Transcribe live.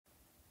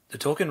The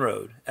Tolkien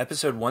Road,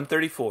 Episode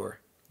 134,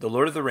 The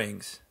Lord of the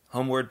Rings,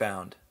 Homeward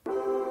Bound. All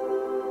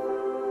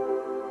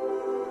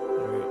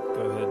right,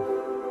 go ahead.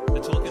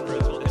 The Tolkien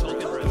Road, the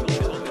Tolkien Road, the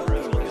Tolkien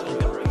Road, the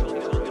Tolkien Road,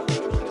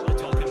 the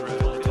Tolkien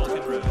Road, the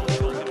Tolkien Road,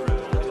 the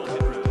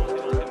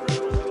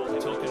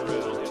Tolkien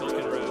Road, the Tolkien Road, the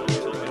Tolkien Road, the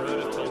Tolkien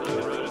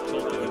Road, the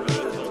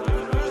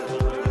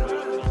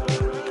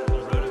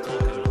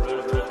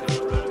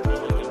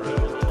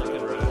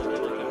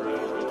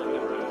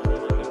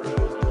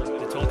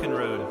Tolkien Road, the Tolkien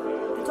Road,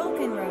 the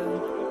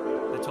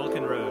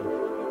Tolkien Road,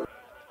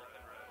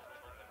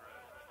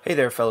 Hey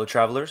there, fellow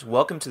travelers.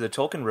 Welcome to the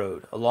Tolkien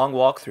Road, a long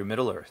walk through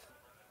Middle-earth.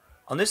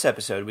 On this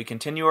episode, we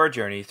continue our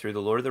journey through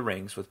The Lord of the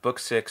Rings with Book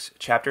 6,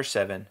 Chapter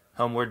 7,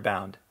 Homeward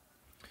Bound.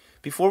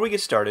 Before we get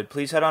started,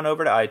 please head on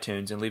over to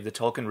iTunes and leave the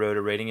Tolkien Road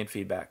a rating and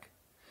feedback.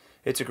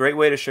 It's a great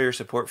way to show your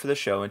support for the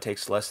show and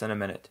takes less than a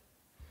minute.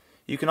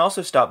 You can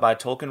also stop by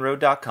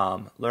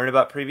TolkienRoad.com, learn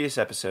about previous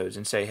episodes,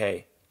 and say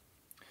hey.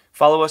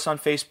 Follow us on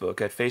Facebook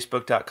at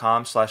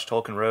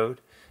facebook.com/TolkienRoad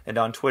and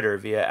on Twitter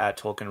via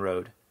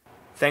 @TolkienRoad.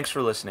 Thanks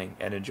for listening,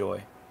 and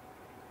enjoy.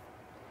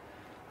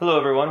 Hello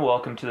everyone,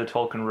 welcome to the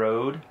Tolkien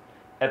Road,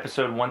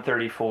 episode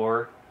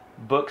 134,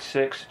 book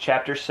 6,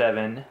 chapter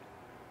 7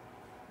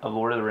 of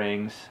Lord of the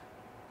Rings,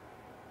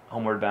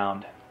 Homeward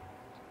Bound.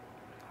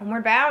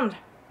 Homeward bound.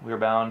 We're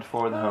bound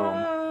for the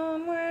home.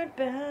 Homeward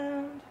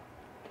bound.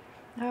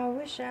 I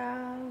wish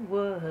I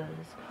was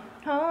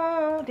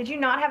home. Did you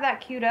not have that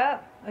queued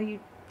up? Oh,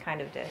 you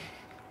kind of did.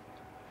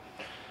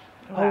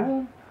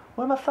 Home,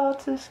 where my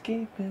thoughts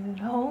escaping.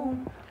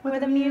 Home, where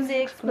the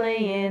music's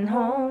playing.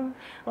 Home,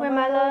 where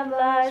my love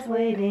lies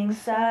waiting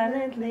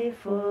silently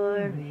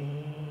for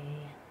me.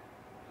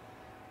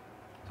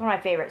 It's one of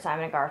my favorite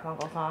Simon and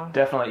Garfunkel songs.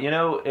 Definitely. You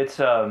know,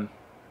 it's,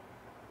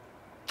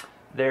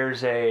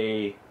 there's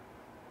a,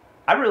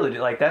 I really do,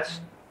 like, that's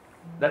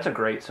a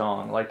great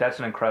song. Like, that's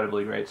an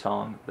incredibly great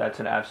song. That's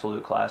an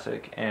absolute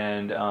classic.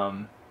 And,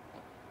 of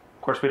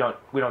course, we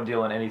don't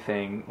deal in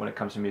anything when it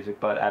comes to music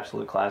but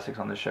absolute classics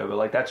on this show. But,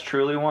 like, that's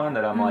truly one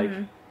that I'm like,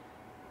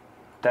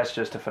 that's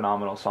just a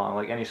phenomenal song.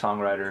 Like, any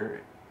songwriter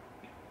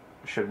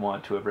should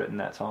want to have written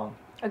that song.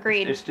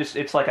 Agreed.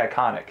 It's like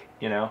iconic,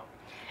 you know?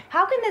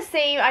 How can the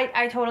same,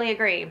 I totally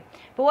agree.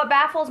 But what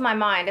baffles my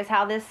mind is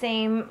how this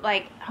same,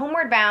 like,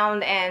 Homeward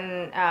Bound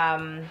and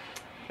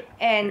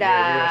you're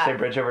gonna say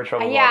Bridge Over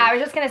Troubled yeah, Waters. I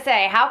was just gonna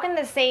say, how can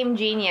the same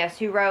genius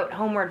who wrote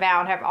Homeward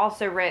Bound have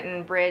also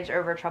written Bridge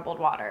Over Troubled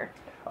Water?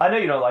 I know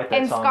you don't like that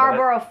and song. And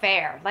Scarborough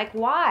Fair. Like,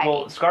 why?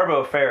 Well,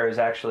 Scarborough Fair is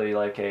actually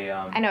like a...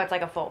 I know, it's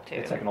like a folk tune.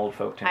 It's like an old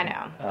folk tune. I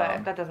know,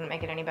 but that doesn't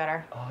make it any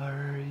better.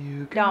 Are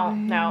you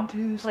no,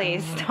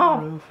 please,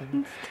 don't.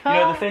 You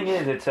know, the thing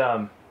is,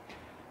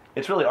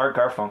 it's really Art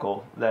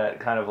Garfunkel that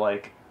kind of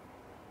like...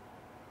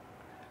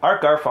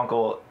 Art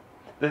Garfunkel...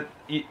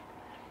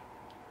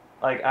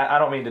 I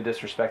don't mean to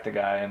disrespect the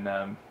guy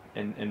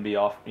and be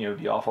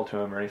awful to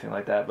him or anything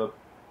like that, but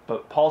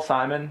Paul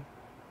Simon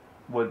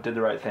did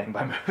the right thing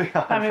by moving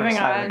on from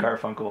Simon and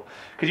Garfunkel.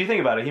 Because you think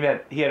about it,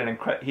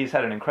 he's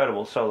had an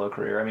incredible solo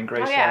career. I mean,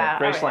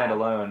 Graceland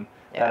alone,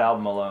 that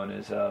album alone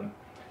is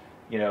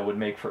would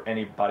make for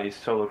anybody's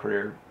solo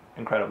career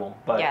incredible.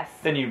 But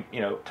then you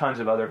tons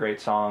of other great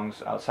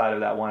songs outside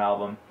of that one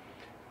album.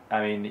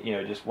 I mean,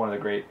 just one of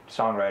the great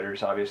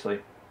songwriters,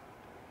 obviously.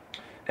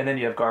 And then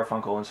you have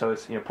Garfunkel, and so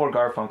it's poor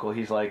Garfunkel.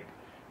 He's like,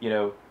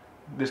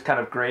 this kind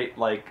of great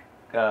like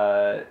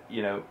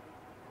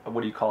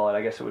what do you call it?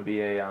 I guess it would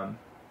be a,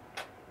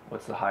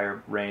 what's the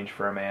higher range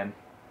for a man?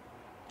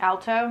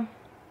 Alto?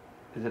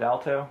 Is it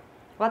alto?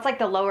 Well, it's like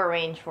the lower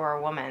range for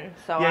a woman.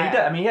 So yeah, he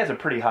does. I mean, he has a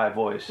pretty high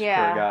voice for a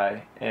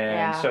guy.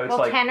 And so it's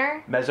like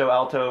tenor? Mezzo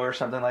alto or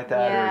something like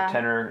that, or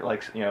tenor,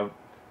 like,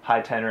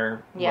 high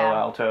tenor, low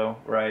alto,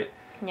 right?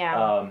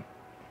 Yeah.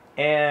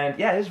 And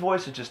yeah, his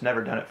voice has just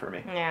never done it for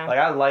me. Yeah. Like,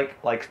 I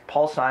like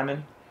Paul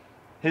Simon,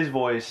 his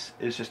voice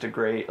is just a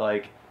great,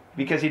 like,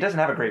 because he doesn't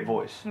have a great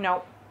voice.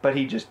 Nope. But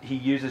he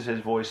uses his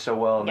voice so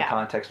well in the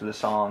context of the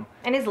song.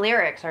 And his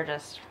lyrics are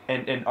just...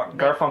 And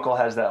Garfunkel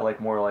has that, like,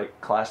 more,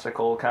 like,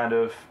 classical kind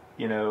of,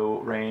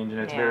 range,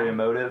 and it's very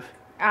emotive.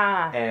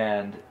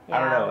 And I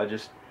don't know,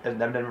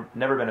 I've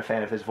never been a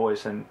fan of his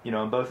voice, and,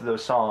 in both of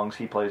those songs,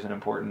 he plays an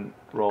important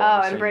role in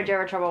and Bridge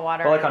Over Troubled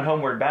Water. But, like, on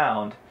Homeward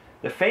Bound,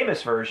 the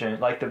famous version,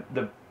 like,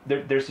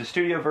 there's the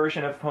studio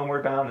version of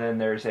Homeward Bound, and then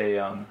there's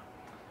a,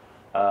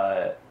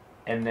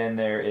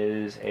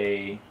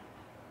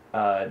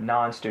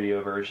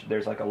 non-studio version.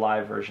 There's like a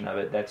live version of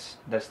it. That's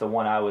the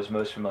one I was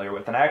most familiar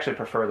with, and I actually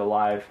prefer the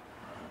live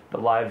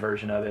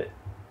version of it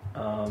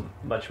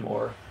much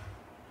more.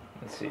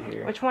 Let's see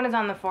here. Which one is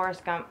on the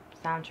Forrest Gump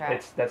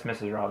soundtrack? That's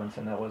Mrs.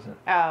 Robinson. That wasn't.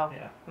 Oh,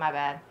 yeah. My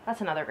bad.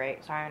 That's another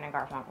great Simon and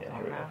Garfunkel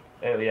song now.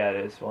 Oh yeah,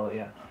 it is. Well,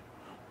 yeah.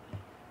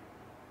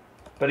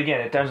 But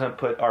again, it doesn't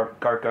put Art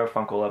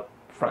Garfunkel up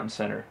front and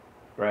center,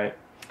 right?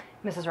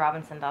 Mrs.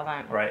 Robinson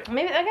doesn't. Right.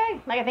 Maybe,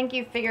 okay. Like, I think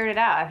you figured it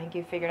out. I think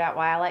you figured out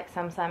why I like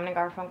some Simon and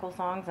Garfunkel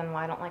songs and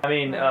why I don't like I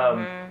mean,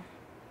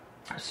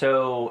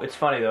 so it's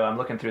funny, though. I'm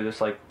looking through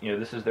this, like,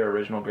 this is their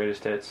original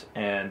greatest hits,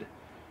 and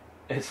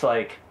it's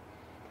like,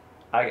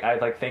 I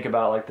like think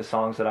about like the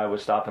songs that I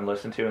would stop and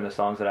listen to and the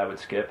songs that I would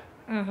skip.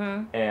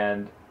 Mm-hmm.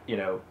 And, you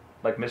know,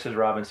 like Mrs.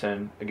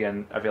 Robinson,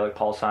 again, I feel like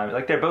Paul Simon,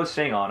 like they both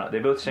sing on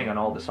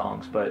all the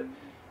songs, but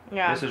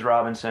Mrs.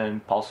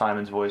 Robinson, Paul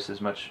Simon's voice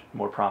is much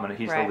more prominent.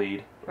 He's the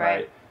lead,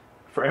 right?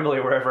 For Emily,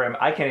 Wherever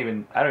I don't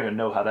even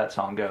know how that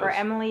song goes. For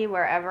Emily,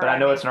 Wherever But I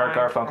know it's an Art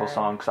Garfunkel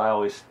song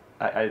because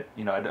I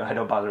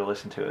don't bother to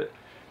listen to it.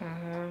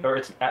 Mm-hmm.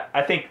 Or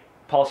I think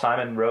Paul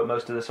Simon wrote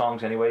most of the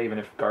songs anyway, even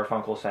if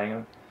Garfunkel sang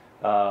them.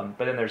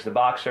 But then there's The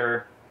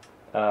Boxer,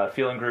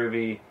 Feeling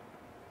Groovy,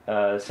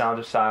 Sound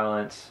of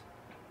Silence,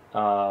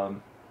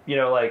 you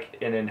know, like,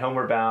 and then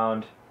Homeward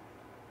Bound,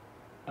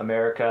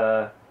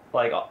 America,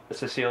 like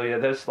Cecilia.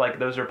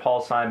 Those are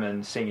Paul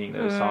Simon singing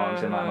those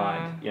songs in my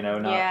mind. You know,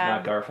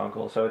 not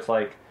Garfunkel. So it's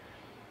like,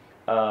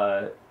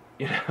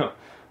 you know,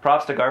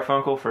 props to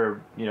Garfunkel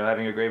for, you know,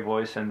 having a great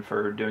voice and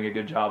for doing a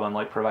good job on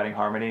like providing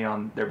harmony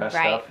on their best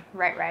stuff.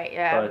 Right,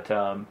 yeah. But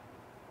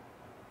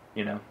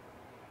you know,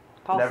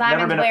 Paul never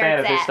Simon's been a fan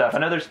of his at. stuff. I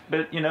know there's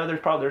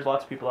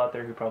lots of people out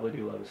there who probably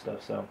do love his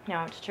stuff. So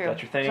no, it's true.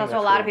 That's your thing. There's also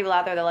a lot of people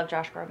out there that love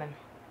Josh Groban.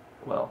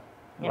 Well,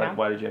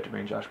 why did you have to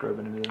bring Josh Groban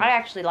into this? I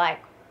actually like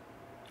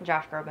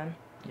Josh Groban.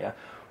 Yeah.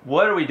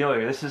 What are we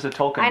doing? This is a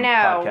Tolkien podcast.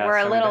 I know, we're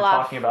a little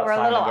off. We're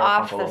a little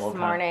off this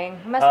morning.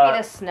 It must be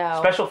the snow.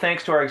 Special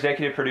thanks to our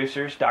executive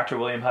producers, Dr.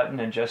 William Hutton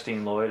and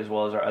Justine Lloyd, as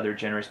well as our other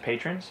generous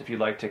patrons. If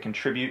you'd like to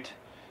contribute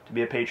to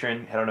be a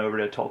patron, head on over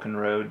to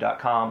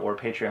tolkienroad.com or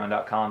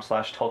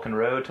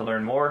patreon.com/tolkienroad to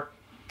learn more.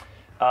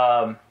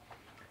 So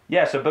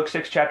Book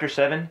 6, Chapter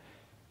 7,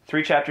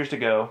 3 chapters to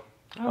go.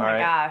 Oh my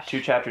gosh.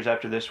 2 chapters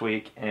after this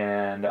week,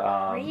 and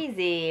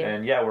crazy.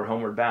 And we're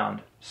homeward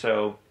bound.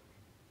 So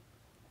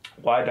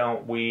why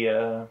don't we?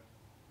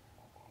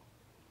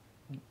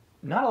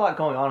 Not a lot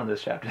going on in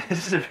this chapter.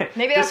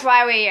 Maybe that's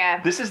why we.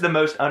 This is the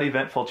most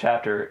uneventful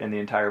chapter in the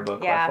entire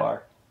book by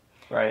far,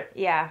 right?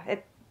 Yeah.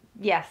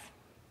 Yes.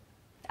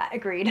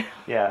 Agreed.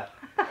 Yeah.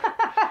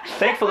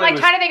 Thankfully, I'm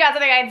trying to think about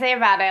something I'd say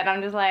about it. And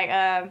I'm just like.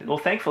 Well,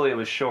 thankfully it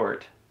was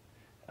short,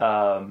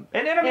 and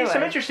I mean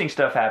some interesting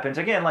stuff happens.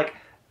 Again, like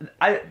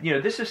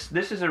this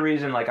is a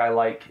reason like I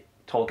like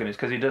Tolkien is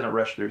because he doesn't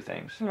rush through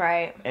things.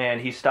 Right.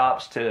 And he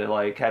stops to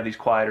like have these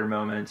quieter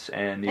moments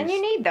and these you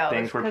need those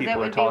things where people it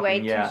would are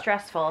talking. Be way too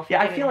stressful. If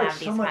I feel like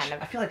so much.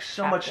 I feel like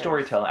so much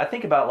storytelling. I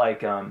think about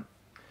like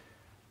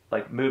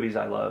movies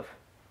I love,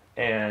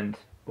 and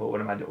what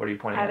am I doing? What are you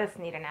pointing at? I just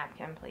need a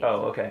napkin, please.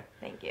 Oh, okay.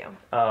 Thank you.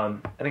 I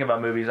think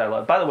about movies I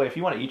love. By the way, if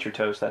you want to eat your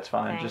toast, that's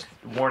fine. Thanks.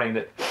 Just warning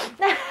that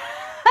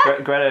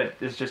Greta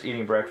is just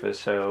eating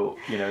breakfast, so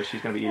you know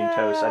she's going to be eating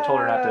toast. I told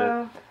her not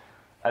to.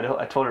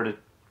 I told her to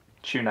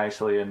chew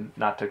nicely and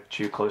not to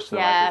chew close to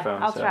the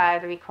microphone. I'll try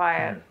to be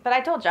quiet. But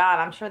I told John,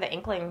 I'm sure the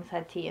Inklings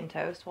had tea and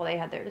toast while they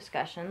had their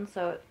discussion,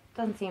 so it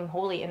doesn't seem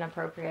wholly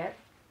inappropriate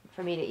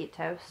for me to eat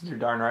toast. You're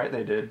darn right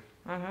they did.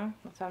 Mm-hmm.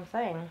 That's what I'm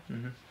saying.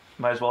 Mm-hmm.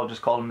 Might as well have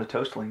just called them the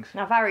Toastlings.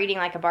 Now, if I were eating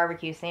like a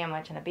barbecue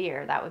sandwich and a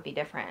beer, that would be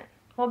different.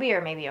 Well,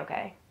 beer may be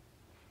okay.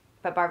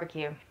 But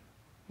barbecue,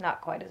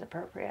 not quite as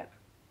appropriate.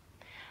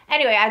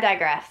 Anyway, I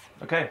digress.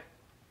 Okay.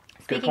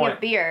 Speaking of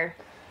beer.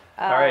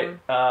 All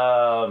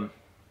right.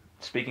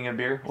 Speaking of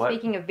beer, what?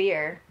 Speaking of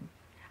beer,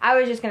 I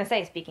was just going to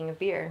say, speaking of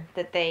beer,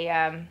 that they,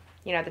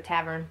 the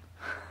tavern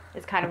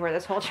is kind of where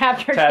this whole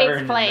chapter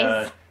takes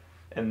place.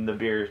 And the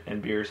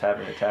beers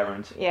happening at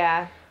taverns.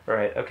 Yeah.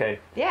 Right, okay.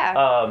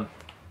 Yeah.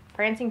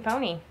 Prancing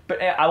Pony.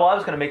 But I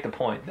was going to make the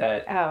point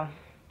that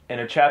in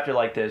a chapter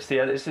like this,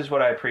 this is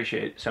what I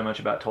appreciate so much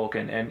about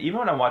Tolkien. And even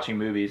when I'm watching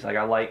movies, like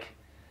I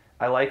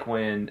like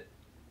when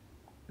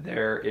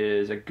there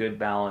is a good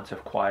balance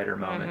of quieter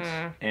moments.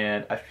 Mm-hmm.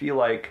 And I feel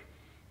like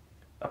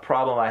a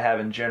problem I have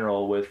in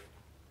general with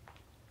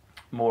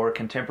more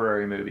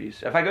contemporary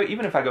movies. If I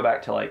go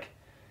back to like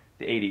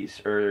the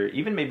 80s or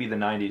even maybe the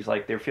 90s,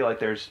 like they feel like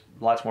there's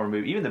lots more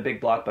movies. Even the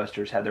big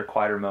blockbusters had their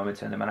quieter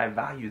moments in them, and I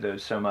value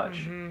those so much.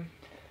 Mm-hmm.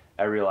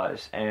 I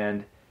realize,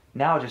 and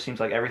now it just seems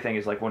like everything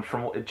is like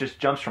it just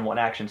jumps from one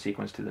action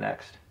sequence to the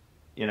next,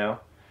 you know.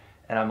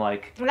 And I'm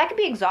like, and that could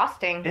be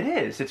exhausting. It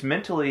is. It's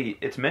mentally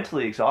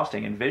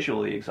exhausting and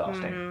visually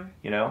exhausting, mm-hmm.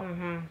 you know.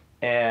 Mm-hmm.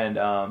 And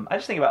I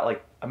just think about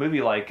like a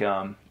movie like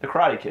The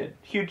Karate Kid,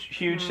 huge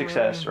mm-hmm.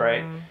 success,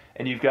 right?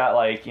 And you've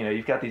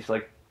got these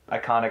like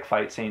iconic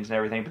fight scenes and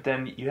everything, but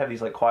then you have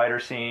these like quieter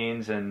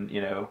scenes, and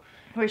you know,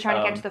 we're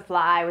trying to catch the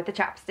fly with the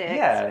chopsticks.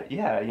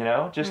 Yeah, you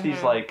know, just mm-hmm.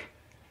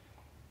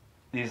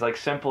 these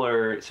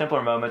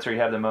simpler moments, where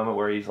you have the moment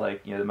where he's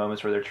like, you know, the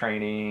moments where they're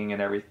training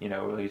and everything, you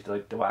know, where he's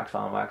like the wax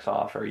on, wax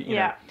off, or you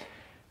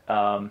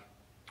know,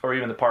 or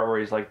even the part where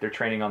he's like they're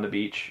training on the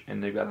beach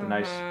and they've got the mm-hmm.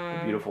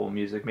 nice, beautiful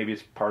music. Maybe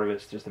it's part of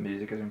it's just the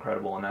music is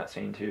incredible in that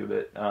scene too.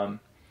 But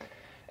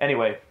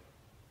anyway,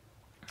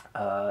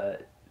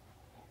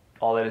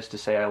 all that is to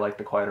say, I like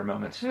the quieter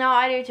moments. No,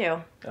 I do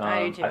too.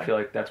 I feel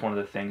like that's one of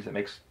the things that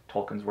makes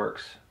Tolkien's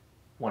works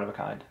one of a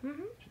kind.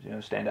 Mm-hmm. You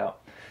know, stand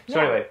out. So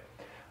anyway,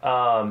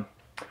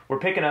 we're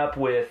picking up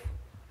with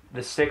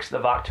the 6th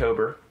of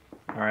October.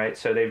 All right,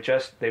 so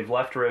they've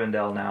left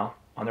Rivendell now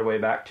on their way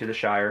back to the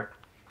Shire,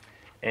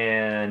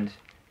 and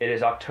it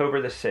is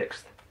October the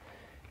 6th.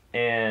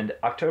 And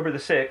October the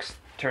 6th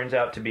turns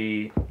out to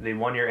be the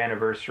 1-year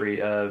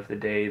anniversary of the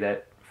day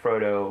that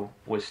Frodo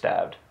was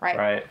stabbed.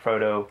 Right.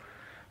 Frodo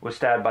was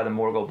stabbed by the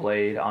Morgul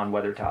blade on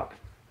Weathertop.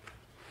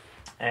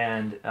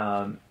 And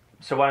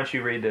so why don't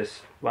you read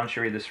this? Why don't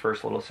you read this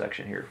first little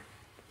section here?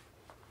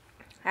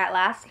 At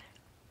last?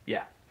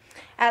 Yeah.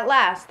 At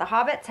last, the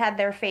hobbits had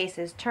their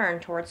faces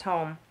turned towards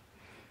home.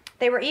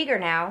 They were eager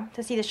now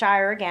to see the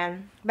Shire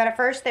again, but at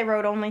first they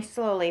rode only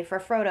slowly, for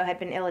Frodo had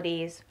been ill at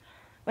ease.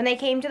 When they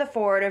came to the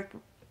ford of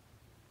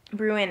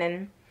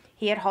Bruinen,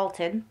 he had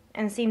halted,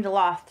 and seemed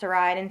loth to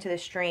ride into the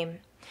stream,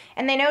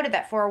 and they noted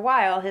that for a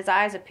while his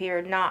eyes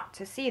appeared not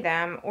to see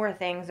them or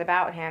things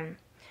about him.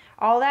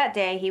 All that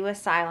day he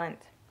was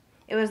silent.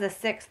 It was the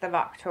 6th of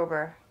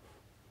October.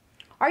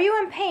 "Are you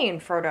in pain,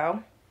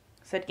 Frodo?"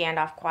 said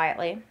Gandalf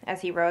quietly,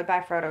 as he rode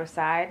by Frodo's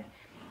side.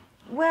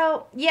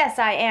 "Well, yes,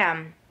 I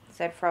am,"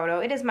 said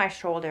Frodo. "It is my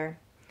shoulder.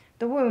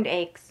 The wound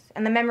aches,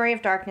 and the memory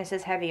of darkness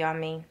is heavy on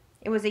me.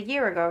 It was a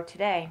year ago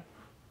today."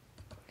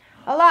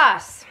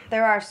 "Alas,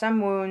 there are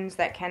some wounds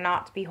that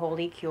cannot be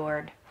wholly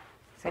cured,"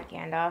 said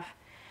Gandalf.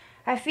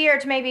 "I fear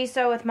it may be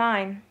so with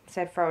mine,"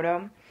 said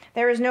Frodo.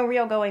 "There is no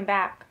real going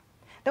back.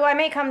 Though I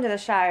may come to the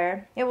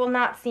Shire, it will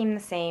not seem the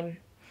same,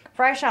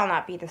 for I shall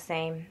not be the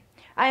same.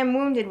 I am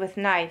wounded with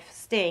knife,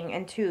 sting,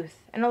 and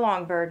tooth, and a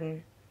long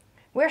burden.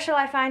 Where shall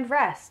I find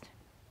rest?"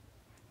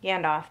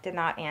 Gandalf did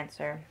not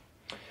answer.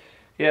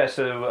 Yeah,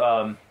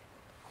 so,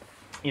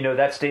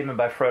 that statement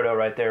by Frodo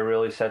right there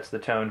really sets the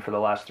tone for the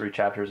last 3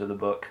 chapters of the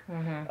book.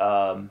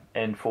 Mm-hmm.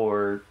 And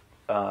for,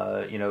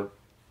 kind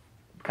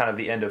of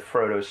the end of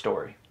Frodo's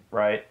story,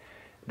 right?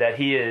 That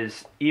he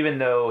is, even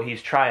though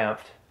he's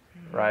triumphed,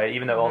 right?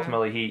 Even though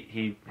ultimately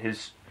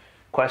his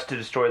quest to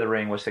destroy the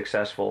ring was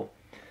successful,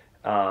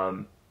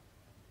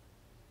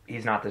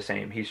 he's not the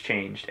same. He's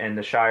changed, and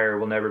the Shire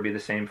will never be the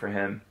same for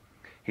him.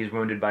 He's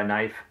wounded by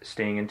knife,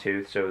 sting, and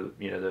tooth. So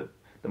the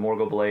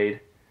Morgul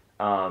blade,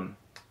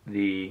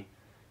 the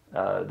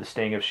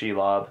sting of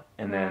Shelob,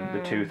 and then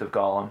the tooth of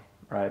Gollum,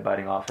 right,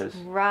 biting off his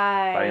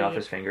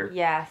finger.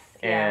 Yes.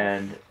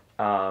 And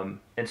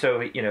so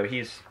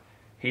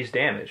he's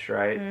damaged,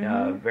 right?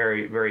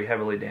 Very, very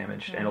heavily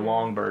damaged, and a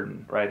long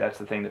burden, right? That's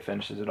the thing that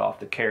finishes it off,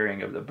 the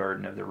carrying of the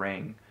burden of the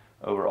ring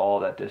over all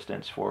that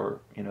distance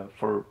for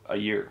a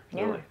year,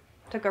 really.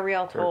 Took a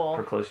real toll.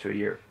 For close to a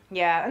year.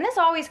 Yeah, and this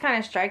always kind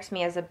of strikes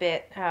me as a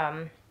bit,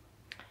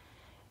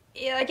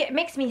 it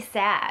makes me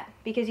sad,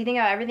 because you think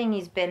about everything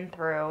he's been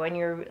through, and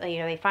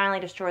they finally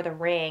destroy the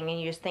ring, and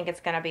you just think it's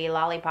going to be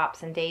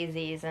lollipops and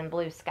daisies and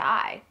blue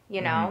sky,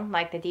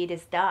 like the deed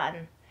is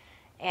done,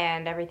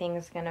 and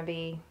everything's going to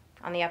be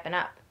on the up and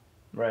up.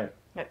 Right.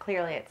 But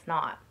clearly it's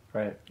not.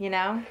 Right.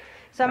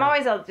 So I'm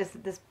always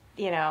just this,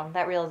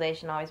 that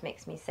realization always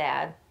makes me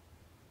sad.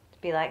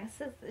 To be like,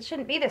 it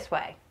shouldn't be this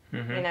way.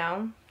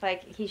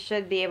 Like he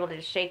should be able to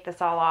just shake this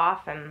all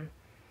off and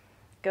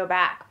go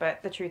back.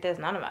 But the truth is,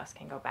 none of us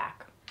can go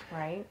back.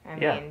 Right? I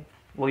mean,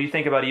 well, you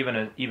think about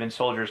even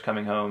soldiers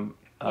coming home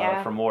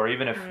from war.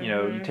 Even if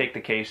you take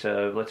the case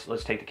of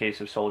let's take the case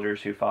of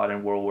soldiers who fought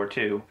in World War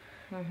II.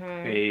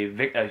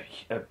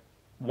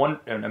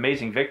 An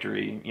amazing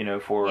victory,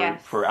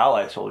 for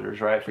Allied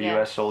soldiers, right? For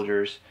U.S.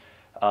 soldiers,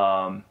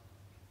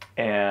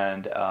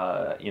 and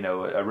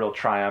a real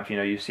triumph.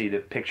 You see the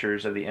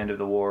pictures of the end of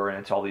the war, and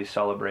it's all these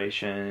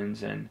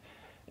celebrations and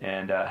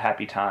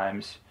happy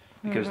times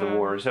because the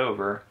war is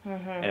over,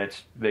 and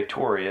it's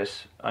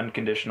victorious,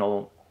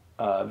 unconditional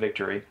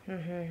victory.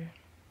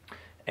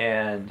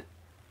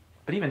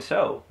 But even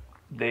so,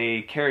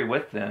 they carry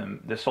with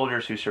them, the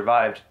soldiers who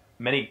survived.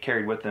 Many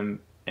carried with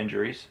them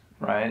injuries.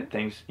 Right,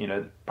 things,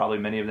 probably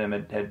many of them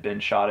had been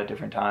shot at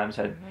different times,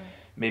 had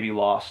maybe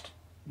lost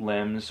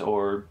limbs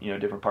or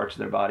different parts of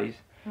their bodies.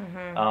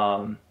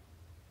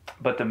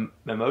 But the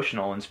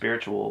emotional and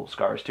spiritual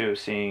scars too of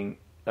seeing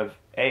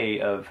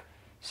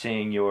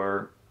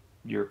your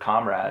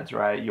comrades,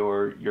 right,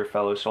 your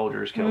fellow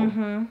soldiers killed,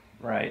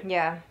 right,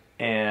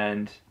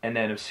 and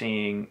then of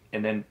seeing,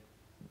 and then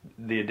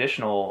the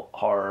additional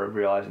horror of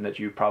realizing that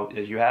you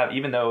have,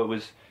 even though it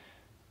was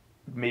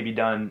maybe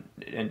done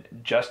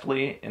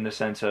justly in the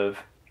sense of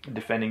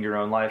defending your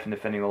own life and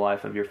defending the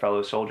life of your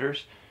fellow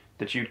soldiers,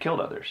 that you'd killed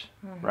others,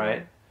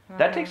 right?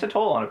 That takes a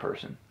toll on a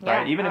person,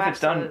 right? Even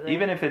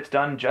if it's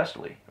done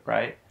justly,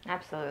 right?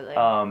 Absolutely.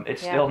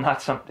 It's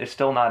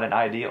still not an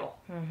ideal,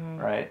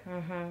 right?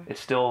 It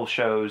still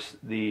shows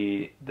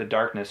the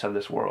darkness of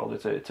this world.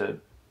 It's a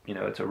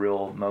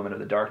real moment of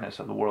the darkness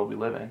of the world we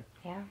live in.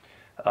 Yeah.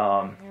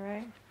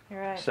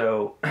 You're right.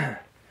 So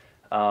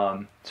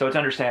it's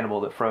understandable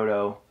that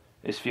Frodo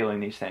is feeling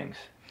these things.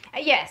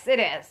 Yes, it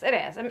is.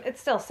 I mean, it's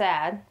still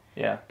sad.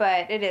 Yeah.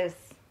 But it is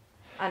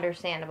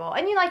understandable.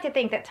 And you like to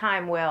think that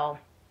time will,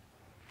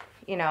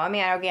 I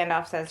know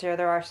Gandalf says here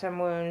there are some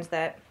wounds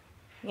that,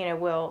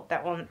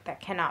 that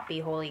cannot be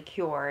wholly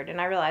cured. And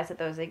I realize that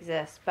those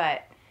exist,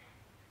 but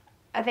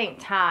I think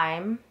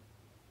time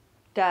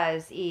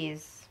does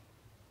ease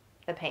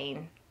the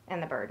pain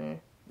and the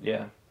burden.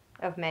 Yeah.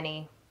 Of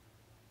many,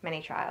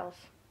 many trials.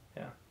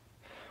 Yeah.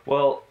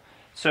 Well,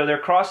 So they're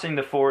crossing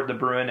the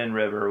Bruinen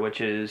River,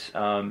 which is,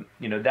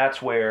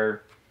 that's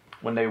where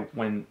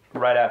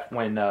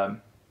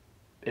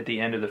at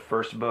the end of the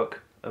first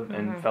book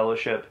in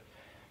Fellowship,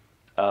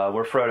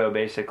 where Frodo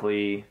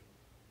basically,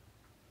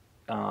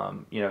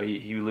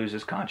 he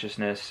loses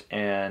consciousness,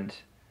 and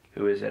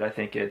who is it? I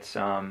think it's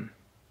they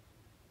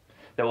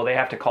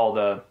have to call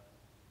the.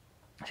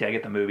 See, I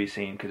get the movie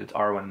scene because it's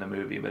Arwen in the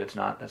movie, but it's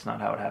not. That's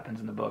not how it happens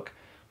in the book.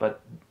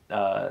 But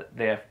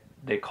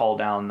they call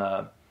down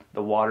the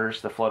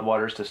waters, the flood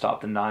waters, to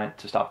stop the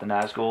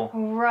Nazgul.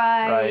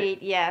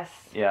 Right. Yes.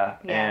 Yeah.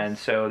 Yes. And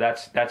so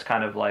that's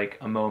kind of like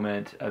a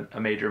moment, a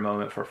major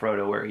moment for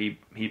Frodo, where he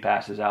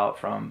passes out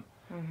from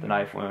the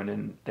knife wound,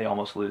 and they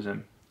almost lose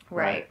him.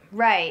 Right. So,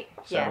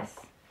 yes.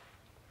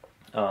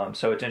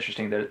 So it's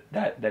interesting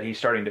that he's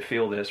starting to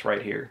feel this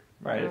right here,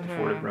 right at the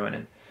Ford of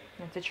Bruinen.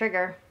 It's a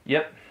trigger.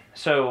 Yep.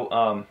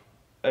 So,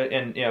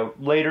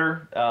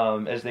 later,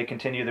 as they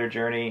continue their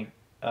journey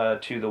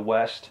to the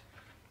west,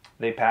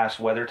 they pass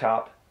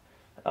Weathertop,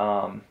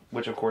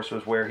 which of course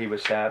was where he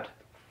was stabbed.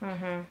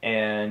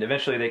 And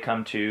eventually they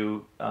come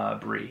to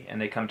Bree, and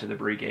they come to the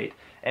Bree Gate.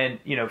 And,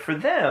 for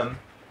them,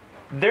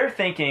 they're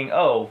thinking,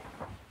 oh,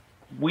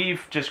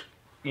 we've just,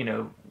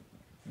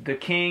 the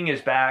king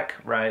is back,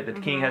 right? The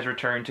king has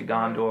returned to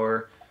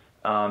Gondor.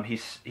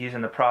 He's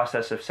in the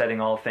process of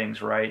setting all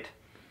things right.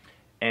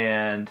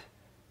 And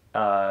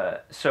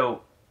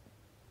so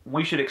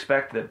we should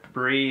expect that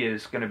Bree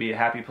is going to be a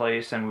happy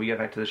place, and when we get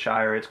back to the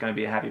Shire, it's going to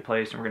be a happy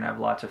place, and we're going to have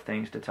lots of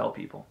things to tell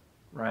people,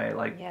 right?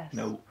 Like, yes.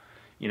 we're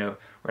going to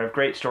have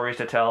great stories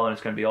to tell, and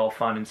it's going to be all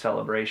fun and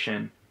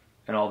celebration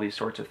and all these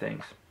sorts of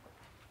things.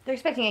 They're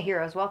expecting a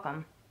hero's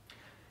welcome.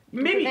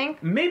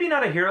 Maybe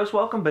not a hero's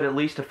welcome, but at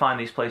least to find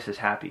these places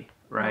happy,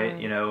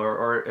 right?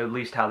 Or at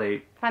least how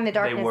they find the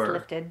darkness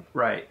lifted.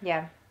 Right.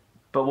 Yeah.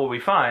 But what we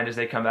find is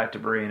they come back to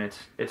Bree, and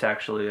it's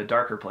actually a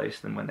darker place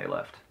than when they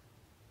left.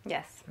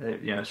 Yes.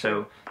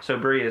 So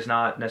Bree is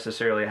not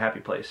necessarily a happy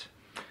place.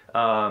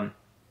 All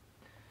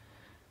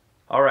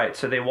right,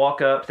 so they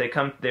walk up, they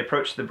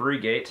approach the Bree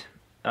Gate,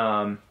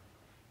 and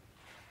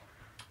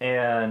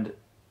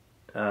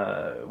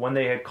when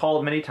they had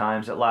called many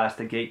times, at last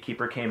the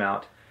gatekeeper came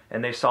out,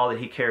 and they saw that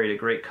he carried a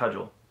great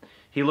cudgel.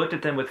 He looked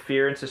at them with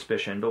fear and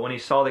suspicion, but when he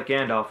saw that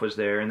Gandalf was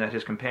there, and that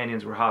his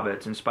companions were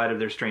hobbits, in spite of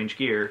their strange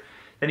gear,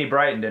 then he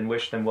brightened and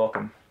wished them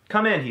welcome.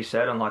 "Come in," he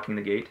said, unlocking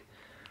the gate.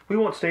 "We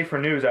won't stay for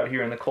news out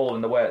here in the cold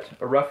and the wet,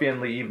 a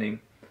ruffianly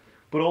evening.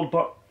 But old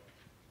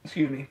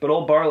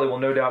Barley will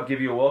no doubt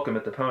give you a welcome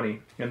at the Pony,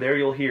 and there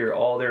you'll hear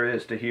all there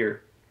is to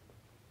hear."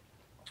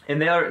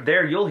 "And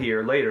there you'll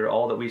hear later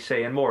all that we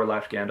say and more,"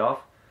 laughed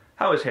Gandalf.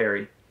 "How is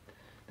Harry?"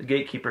 The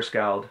gatekeeper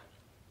scowled.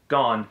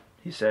 "Gone,"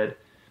 he said.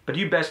 "But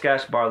you best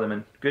ask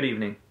Barliman. Good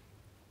evening."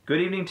 "Good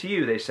evening to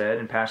you," they said,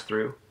 and passed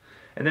through.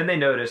 And then they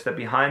noticed that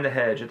behind the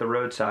hedge at the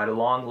roadside a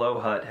long, low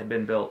hut had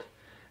been built,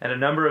 and a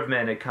number of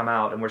men had come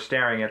out and were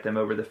staring at them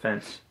over the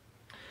fence.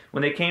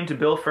 When they came to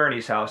Bill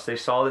Ferny's house, they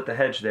saw that the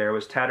hedge there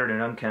was tattered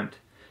and unkempt,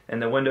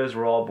 and the windows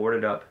were all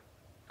boarded up.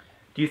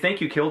 "Do you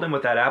think you killed him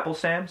with that apple,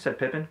 Sam?" said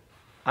Pippin.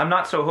 "I'm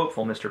not so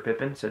hopeful, Mr.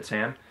 Pippin," said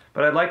Sam,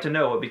 "but I'd like to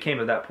know what became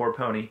of that poor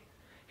pony.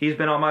 He's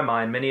been on my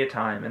mind many a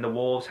time, and the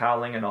wolves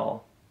howling and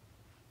all."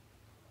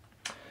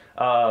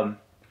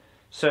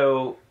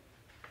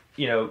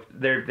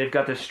 They've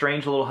got this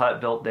strange little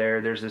hut built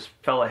there. There's this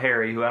fella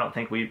Harry, who I don't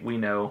think we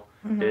know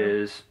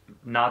is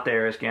not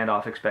there as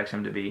Gandalf expects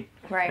him to be.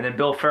 Right. And then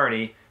Bill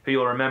Ferny, who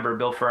you'll remember,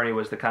 Bill Ferny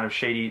was the kind of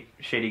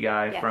shady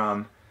guy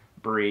from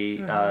Bree,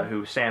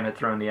 who Sam had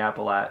thrown the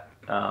apple at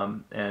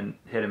and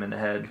hit him in the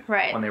head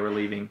when they were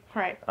leaving.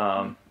 Right.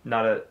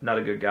 Not a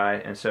good guy,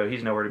 and so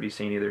he's nowhere to be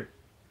seen either.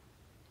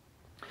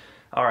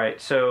 All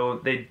right, so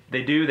they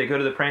go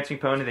to the Prancing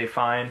Pony. They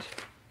find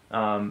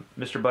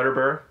Mr.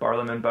 Butterbur,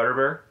 Barliman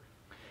Butterbur,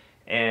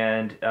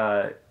 and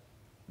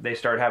they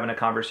start having a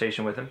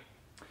conversation with him.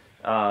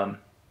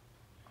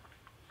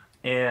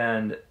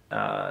 And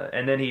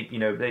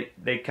then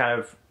they kind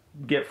of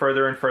get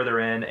further and further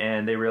in,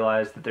 and they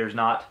realize that there's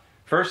not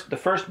the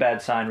first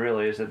bad sign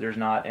really is that there's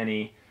not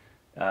any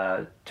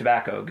good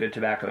tobacco to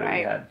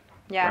be had.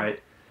 Yeah.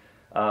 Right.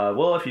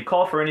 Well, if you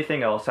call for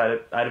anything else,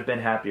 I'd have been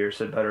happier,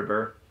 said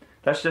Butterbur.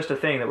 That's just a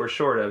thing that we're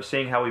short of,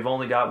 seeing how we've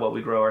only got what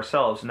we grow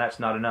ourselves, and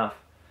that's not enough.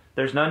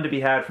 There's none to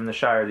be had from the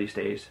Shire these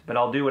days, but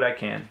I'll do what I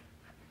can.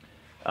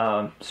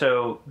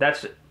 So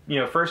that's,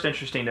 first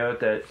interesting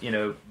note that,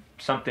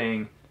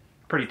 something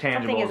pretty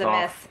tangible something is off.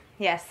 amiss.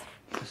 Yes.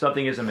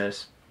 Something is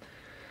amiss.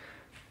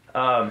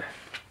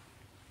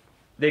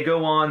 They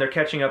go on, they're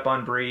catching up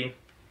on Bree,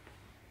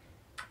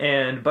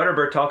 and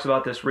Butterbur talks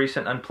about this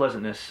recent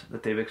unpleasantness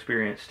that they've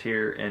experienced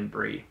here in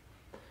Bree.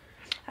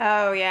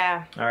 Oh,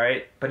 yeah. All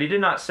right, but he did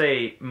not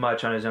say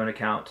much on his own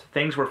account.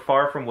 Things were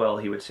far from well,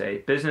 he would say.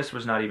 Business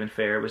was not even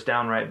fair. It was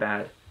downright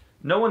bad.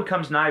 No one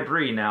comes nigh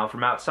Bree now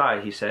from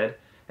outside, he said,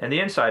 and the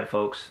inside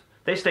folks,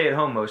 they stay at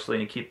home mostly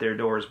and keep their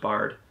doors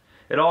barred.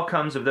 It all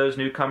comes of those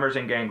newcomers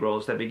and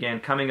gangrels that began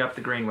coming up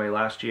the Greenway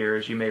last year,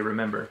 as you may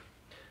remember.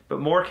 But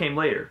more came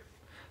later.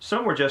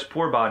 Some were just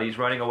poor bodies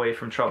running away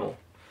from trouble.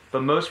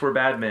 but most were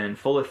bad men,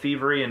 full of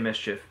thievery and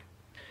mischief.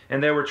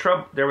 And there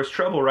was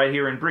trouble right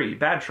here in Bree,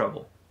 bad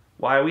trouble.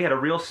 Why, we had a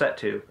real set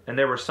to, and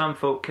there were some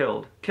folk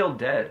killed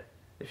dead,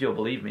 if you'll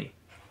believe me.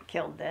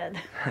 Killed dead.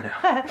 I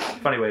know.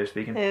 Funny way of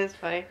speaking. It is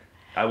funny.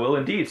 I will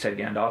indeed, said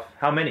Gandalf.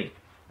 How many?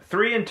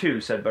 3 and 2,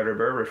 said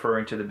Butterbur,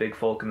 referring to the big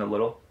folk and the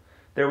little.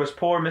 There was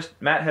poor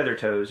Matt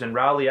Heathertoes, and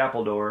Rowley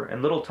Appledore,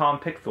 and little Tom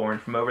Pickthorn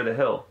from over the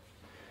hill,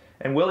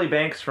 and Willie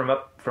Banks from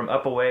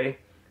up away,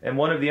 and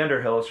one of the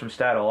Underhills from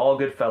Staddle, all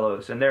good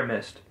fellows, and they're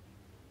missed.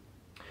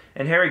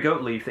 And Harry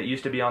Goatleaf that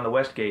used to be on the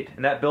west gate,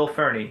 and that Bill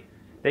Ferny,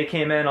 they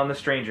came in on the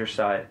stranger's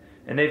side,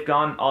 and they've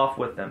gone off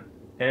with them,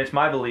 and it's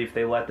my belief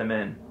they let them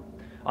in.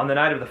 On the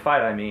night of the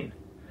fight, I mean.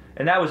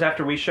 And that was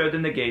after we showed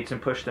them the gates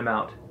and pushed them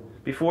out.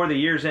 Before the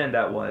year's end,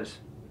 that was.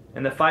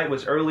 And the fight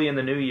was early in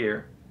the new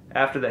year,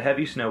 after the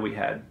heavy snow we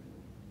had.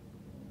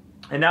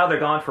 And now they're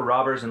gone for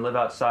robbers and live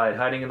outside,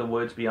 hiding in the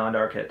woods beyond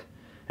Arquette,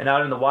 and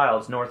out in the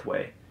wilds north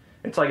way.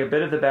 It's like a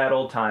bit of the bad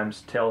old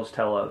times tales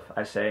tell of,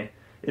 I say.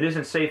 It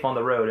isn't safe on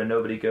the road, and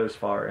nobody goes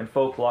far, and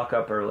folk lock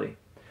up early.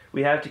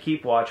 We have to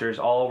keep watchers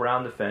all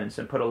round the fence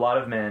and put a lot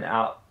of men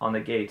out on the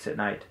gates at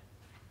night.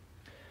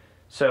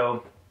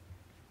 So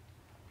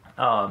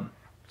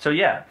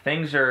yeah,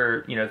 things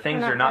are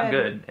not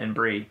good in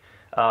Bree.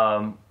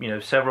 There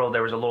was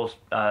a little,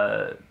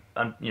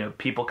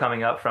 people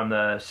coming up from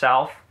the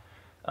south.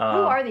 Who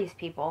are these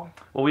people?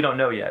 Well, we don't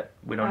know yet.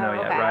 We don't know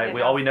yet, right?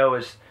 All we know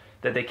is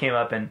that they came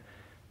up, and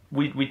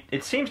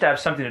it seems to have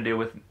something to do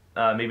with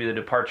maybe the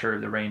departure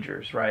of the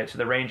Rangers, right? So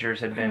the Rangers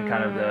had been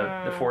kind of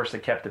the force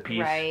that kept the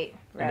peace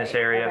in this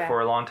area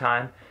for a long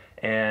time,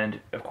 and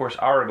of course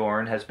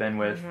Aragorn has been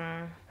with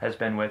the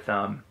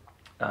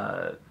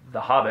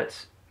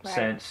hobbits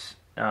since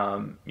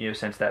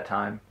that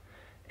time,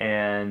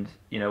 and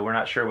we're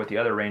not sure what the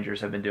other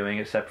Rangers have been doing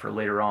except for a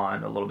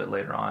little bit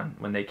later on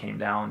when they came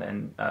down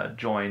and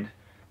joined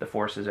the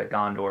forces at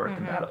Gondor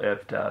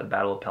at the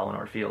Battle of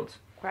Pelennor Fields.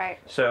 Right.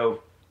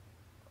 So,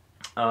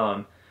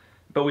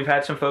 but we've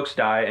had some folks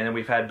die, and then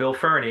we've had Bill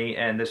Ferny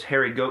and this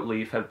Harry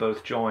Goatleaf have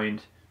both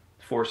joined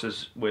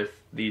forces with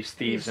these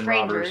thieves and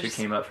robbers who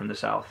came up from the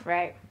south.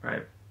 Right.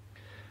 Right.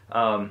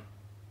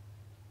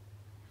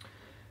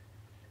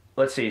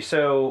 Let's see.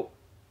 So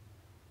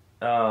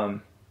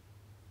Gandalf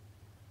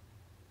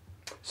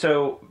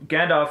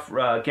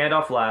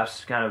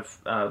laughs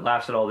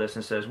at all this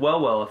and says,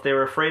 well, if they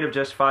were afraid of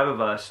just 5 of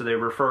us, so they're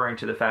referring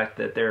to the fact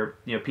that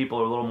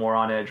people are a little more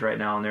on edge right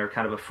now, and they're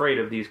kind of afraid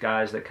of these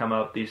guys that come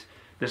up,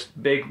 this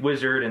big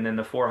wizard, and then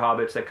the 4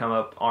 hobbits that come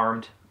up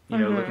armed,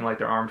 looking like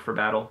they're armed for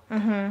battle.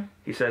 Mm-hmm.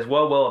 He says,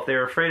 well, if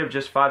they're afraid of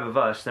just 5 of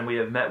us, then we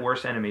have met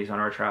worse enemies on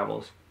our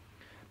travels.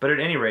 But at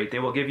any rate, they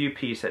will give you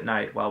peace at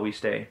night while we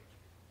stay.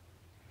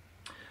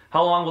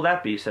 How long will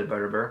that be, said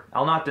Butterbur.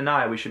 I'll not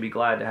deny we should be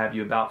glad to have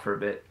you about for a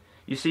bit.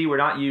 You see, we're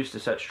not used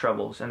to such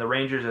troubles, and the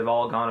Rangers have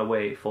all gone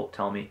away, folk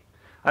tell me.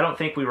 I don't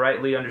think we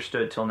rightly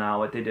understood till now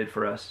what they did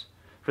for us,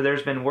 for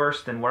there's been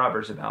worse than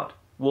robbers about.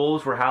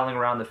 Wolves were howling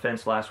around the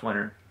fence last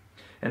winter,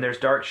 and there's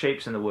dark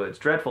shapes in the woods,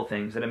 dreadful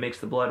things that it makes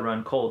the blood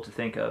run cold to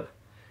think of.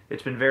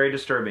 It's been very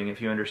disturbing,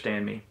 if you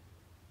understand me.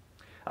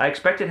 I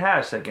expect it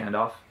has, said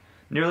Gandalf.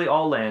 Nearly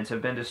all lands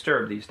have been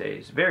disturbed these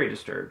days, very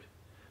disturbed.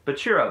 But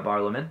cheer up,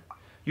 Barliman.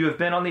 You have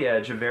been on the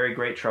edge of very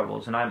great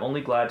troubles, and I am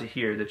only glad to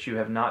hear that you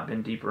have not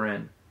been deeper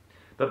in.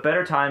 But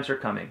better times are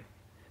coming.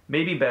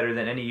 Maybe better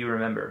than any you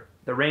remember.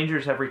 The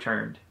Rangers have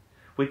returned.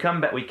 We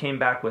came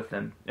back with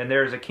them, and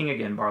there is a king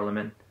again,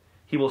 Barliman.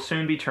 He will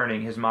soon be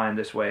turning his mind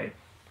this way.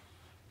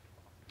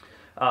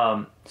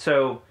 It's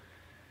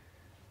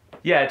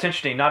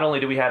interesting. Not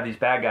only do we have these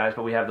bad guys,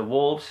 but we have the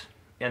wolves,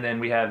 and then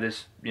we have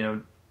this,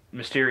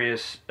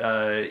 mysterious,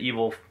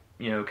 evil,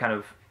 kind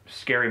of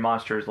scary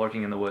monsters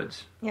lurking in the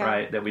woods,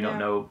 right? That we don't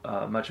know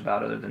much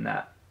about other than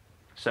that.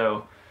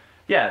 So,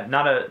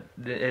 not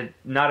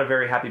a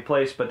very happy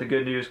place. But the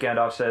good news,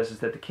 Gandalf says, is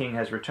that the king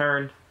has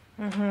returned,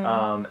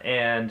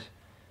 and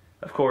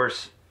of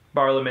course,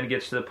 Barliman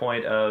gets to the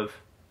point of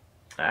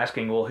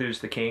asking, "Well, who's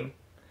the king?"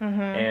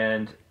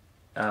 And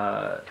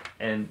I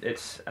think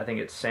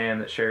it's Sam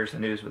that shares the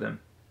news with him.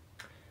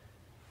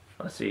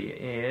 Let's see.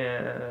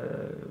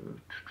 Here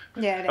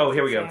we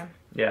go.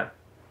 Yeah.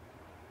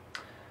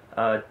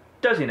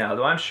 Does he now?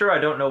 Though I'm sure I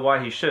don't know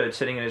why he should,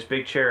 sitting in his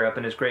big chair up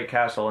in his great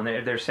castle. And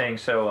they're saying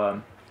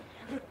so.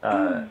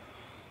 The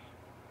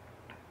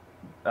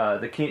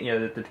king,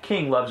 the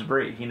king loves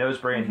Bree. He knows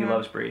Bree and he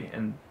loves Bree.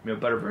 And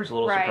Butterbird's a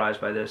little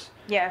surprised by this.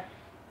 Yeah.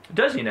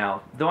 Does he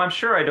now? Though I'm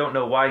sure I don't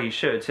know why he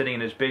should, sitting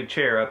in his big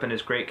chair up in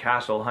his great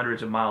castle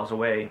hundreds of miles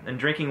away, and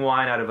drinking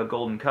wine out of a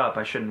golden cup,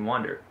 I shouldn't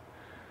wonder.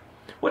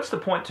 What's the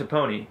point to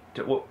pony?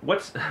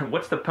 What's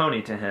the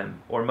pony to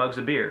him, or mugs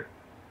of beer?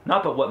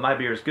 Not but what my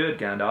beer is good,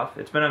 Gandalf.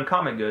 It's been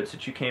uncommon good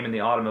since you came in the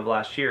autumn of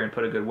last year and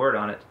put a good word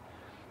on it.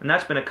 And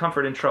that's been a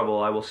comfort in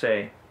trouble, I will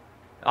say.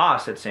 Ah,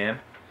 said Sam,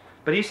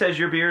 but he says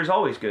your beer is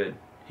always good.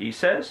 He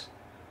says?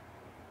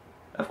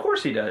 Of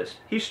course he does.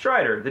 He's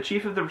Strider, the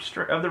chief of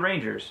the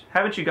Rangers.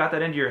 Haven't you got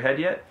that into your head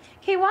yet?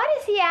 Okay, why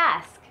does he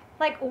ask?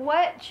 Like,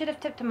 what should have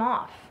tipped him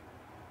off?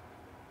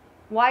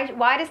 Why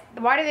does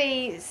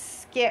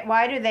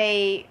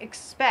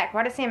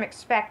Sam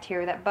expect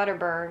here that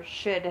Butterbur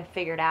should have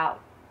figured out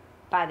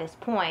by this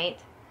point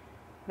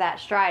that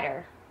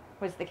Strider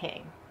was the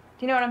king?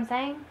 Do you know what I'm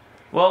saying?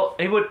 Well,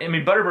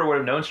 Butterbur would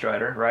have known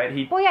Strider,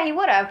 right? Well, yeah, he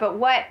would have, but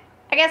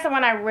I guess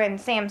when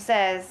Sam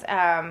says,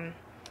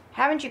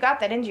 haven't you got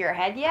that into your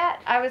head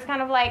yet? I was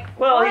kind of like,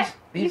 well, what?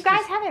 You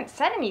guys haven't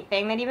said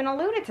anything that even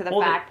alluded to the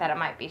fact that it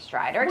might be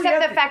Strider, well,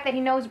 except the fact that he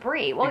knows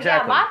Bree. Well,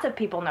 exactly. Yeah, lots of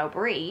people know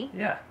Bree.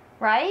 Yeah.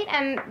 Right?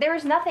 And there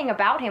was nothing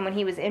about him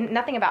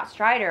nothing about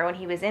Strider when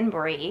he was in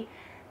Bree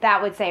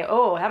that would say,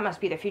 oh, that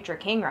must be the future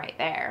king right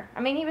there.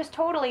 I mean, he was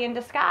totally in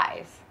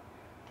disguise.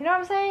 Do you know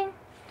what I'm saying?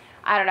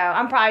 I don't know.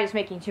 I'm probably just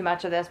making too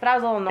much of this, but I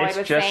was a little annoyed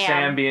with Sam. It's just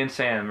Sam being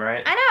Sam,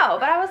 right? I know,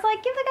 but I was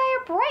like, give the guy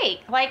a break.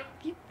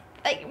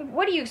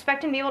 What do you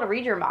expect him to be able to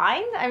read your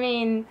mind? I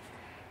mean,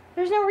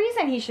 there's no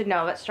reason he should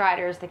know that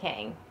Strider is the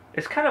king.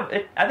 It's kind of,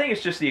 I think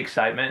it's just the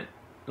excitement,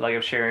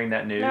 of sharing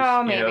that news.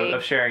 Oh, maybe.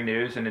 Of sharing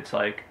news, and it's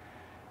like,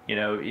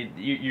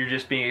 you're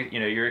just being,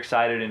 you're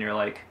excited, and you're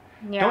like,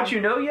 don't you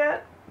know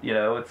yet?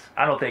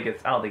 I don't think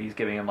he's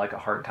giving him, a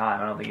hard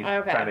time. I don't think he's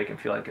trying to make him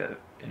feel like an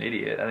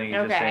idiot. I think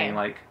he's just saying,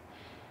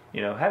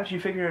 haven't you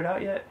figured it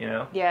out yet?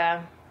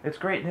 Yeah. It's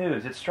great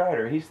news. It's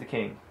Strider. He's the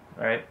king,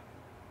 right?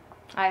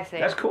 I see.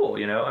 That's cool,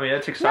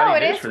 that's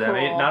exciting news for them.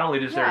 Cool. Not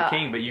only is there a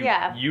king, but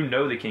you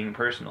know the king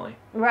personally.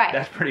 Right.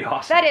 That's pretty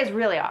awesome. That is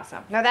really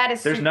awesome. No, that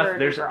is There's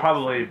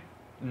probably awesome.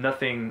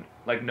 Nothing,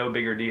 no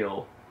bigger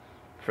deal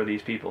for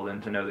these people than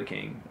to know the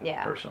king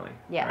personally.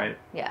 Yeah. Right?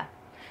 Yeah.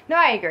 No,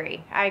 I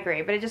agree.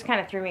 But it just kind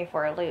of threw me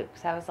for a loop.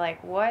 So I was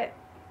like, what?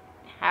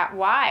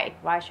 Why?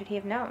 Why should he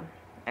have known?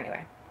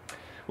 Anyway.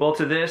 Well,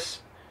 to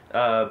this,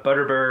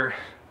 Butterbur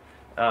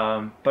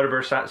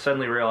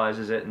suddenly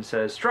realizes it and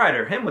says,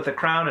 Strider, him with a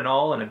crown and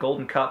all and a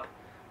golden cup.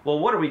 Well,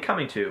 what are we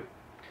coming to?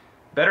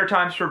 Better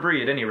times for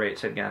Bree, at any rate,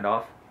 said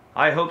Gandalf.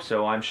 I hope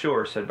so, I'm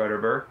sure, said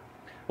Butterbur.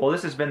 Well,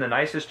 this has been the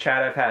nicest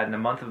chat I've had in a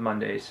month of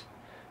Mondays,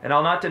 and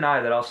I'll not deny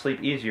that I'll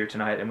sleep easier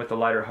tonight and with a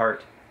lighter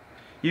heart.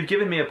 You've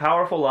given me a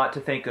powerful lot to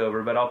think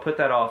over, but I'll put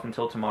that off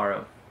until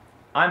tomorrow.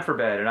 I'm for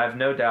bed, and I've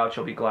no doubt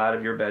you'll be glad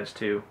of your beds,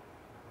 too.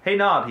 Hey,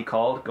 Nob, he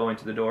called, going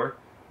to the door.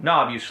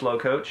 Nob, you slow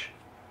coach.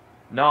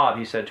 Nob,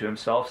 he said to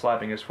himself,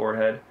 slapping his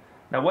forehead.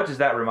 Now what does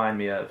that remind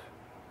me of?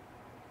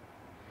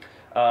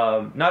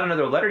 Not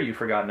another letter you've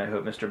forgotten, I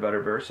hope, Mr.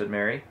 Butterbur, said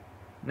Mary.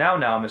 Now,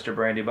 Mr.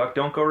 Brandybuck,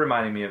 don't go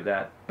reminding me of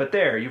that. But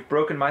there, you've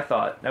broken my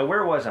thought. Now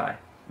where was I?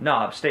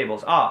 Nob,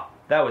 stables. Ah,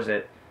 that was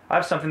it.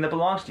 I've something that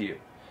belongs to you.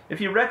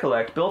 If you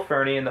recollect Bill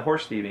Fernie and the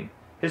horse thieving,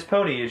 his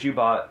pony as you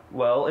bought,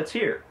 well, it's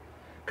here.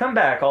 Come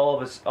back, all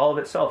of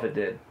itself it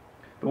did.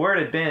 But where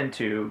it had been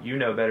to, you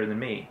know better than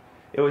me.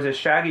 It was as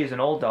shaggy as an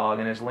old dog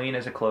and as lean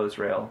as a clothes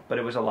rail, but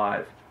it was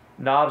alive.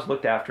 Nobbs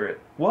looked after it.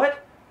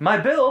 What? My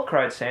Bill?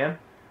 Cried Sam.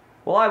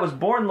 Well, I was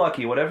born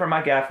lucky, whatever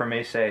my gaffer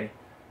may say.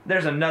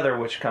 There's another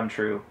which come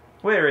true.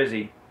 Where is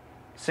he?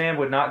 Sam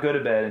would not go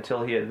to bed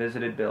until he had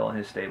visited Bill in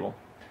his stable.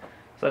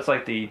 So that's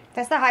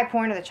That's the high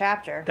point of the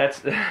chapter. That's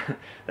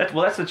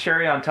the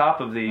cherry on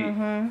top of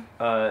the,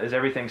 is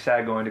everything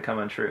sad going to come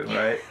untrue,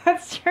 right?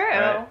 That's true.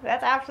 Right?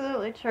 That's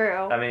absolutely true.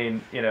 I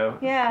mean,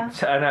 Yeah.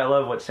 And I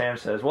love what Sam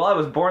says. Well, I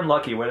was born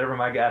lucky, whatever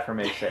my gaffer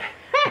may say.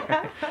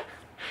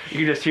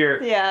 You just hear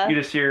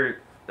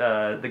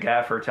the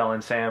gaffer telling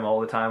Sam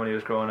all the time when he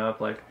was growing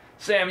up,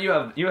 Sam, you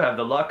have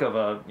the luck of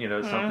a,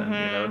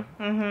 something,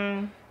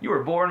 Mm-hmm. You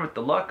were born with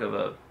the luck of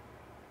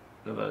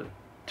a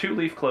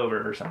two-leaf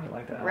clover or something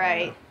like that.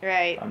 Right.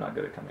 I'm not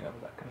good at coming up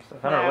with that kind of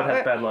stuff. I don't know what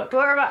has bad luck.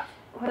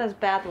 What is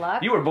bad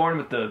luck? You were born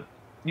with the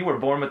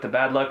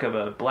bad luck of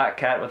a black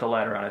cat with a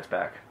ladder on its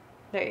back.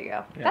 There you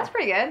go. Yeah. That's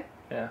pretty good.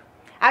 Yeah.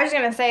 I was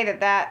gonna say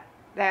that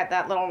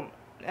little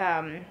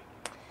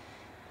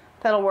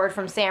little word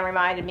from Sam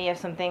reminded me of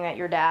something that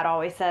your dad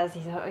always says.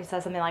 He always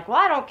says something like, well,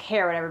 I don't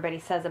care what everybody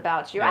says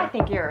about you. Yeah. I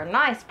think you're a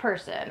nice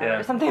person. Yeah.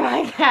 Or something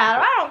like that.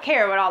 Or, I don't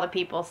care what all the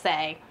people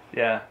say.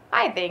 Yeah.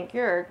 I think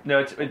you're...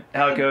 No,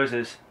 how it goes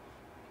is,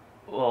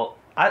 well,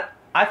 I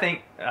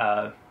think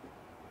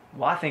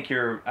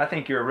you're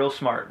real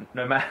smart,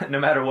 no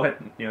matter what,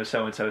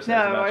 so and so says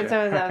about you.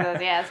 So and so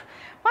says, yes.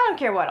 Well, I don't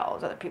care what all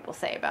those other people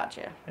say about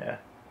you. Yeah.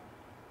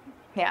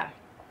 Yeah.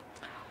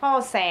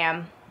 Oh,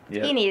 Sam.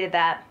 Yep. He needed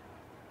that.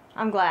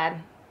 I'm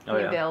glad Oh, you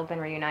yeah. and Bill have been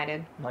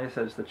reunited. Like I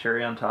said, it's the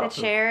cherry on top.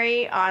 The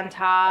cherry on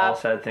top. All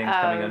sad things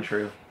coming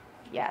untrue.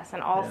 Yes,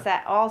 and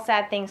all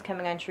sad things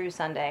coming untrue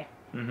Sunday.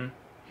 Mm-hmm.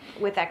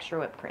 With extra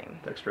whipped cream.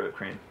 Extra whipped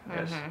cream.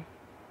 Yes. Mm-hmm.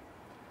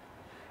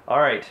 All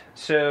right.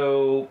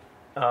 So,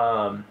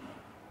 so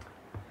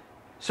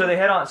they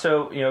head on.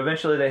 So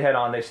eventually they head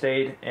on. They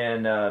stayed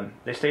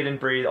in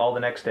Bree all the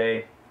next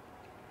day.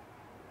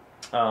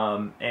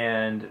 And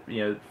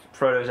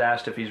Frodo's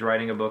asked if he's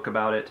writing a book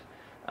about it.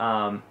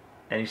 And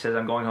he says,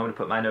 I'm going home to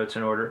put my notes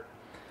in order.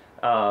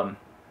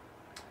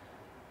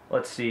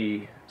 Let's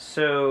see.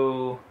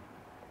 So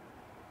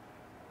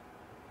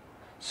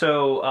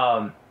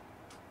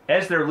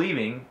as they're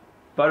leaving,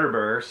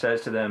 Butterbur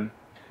says to them,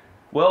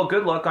 Well,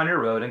 good luck on your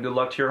road, and good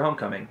luck to your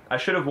homecoming. I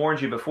should have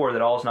warned you before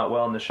that all's not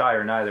well in the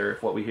Shire, neither,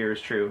 if what we hear is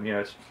true.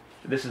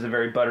 This is a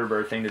very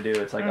Butterbird thing to do.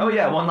 It's like, oh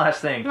yeah, one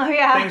last thing. Oh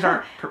yeah. Things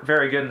aren't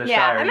very good in the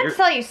Shire. Yeah, I meant to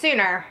tell you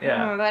sooner.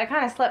 Yeah. But it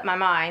kind of slipped my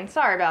mind.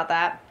 Sorry about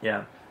that.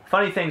 Yeah.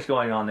 Funny things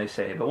going on, they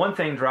say, but one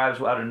thing drives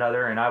out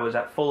another, and I was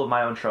full of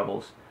my own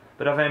troubles.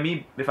 But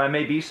if I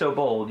may be so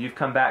bold, you've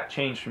come back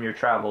changed from your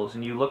travels,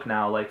 and you look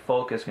now like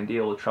folk as can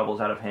deal with troubles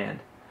out of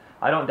hand.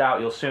 I don't doubt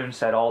you'll soon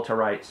set all to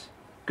rights.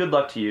 Good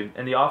luck to you,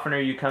 and the oftener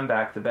you come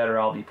back, the better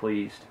I'll be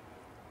pleased.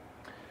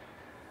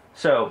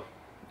 So,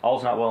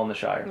 all's not well in the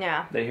Shire.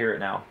 Yeah. They hear it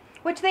now.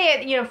 Which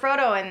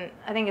Frodo and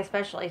I think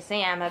especially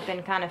Sam have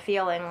been kind of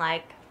feeling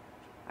like,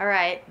 all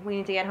right, we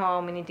need to get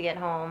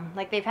home.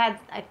 Like they've had,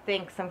 I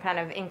think, some kind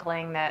of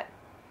inkling that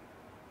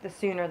the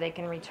sooner they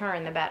can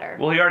return, the better.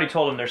 Well, he already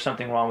told him there's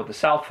something wrong with the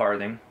South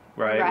Farthing,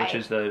 right? Which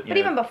is the... But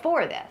even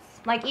before this,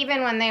 like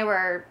even when they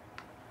were,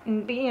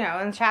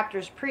 in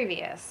chapters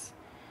previous,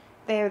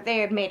 they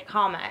had made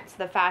comments,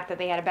 the fact that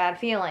they had a bad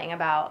feeling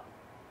about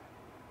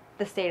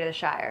the state of the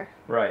Shire.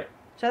 Right.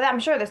 So I'm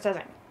sure this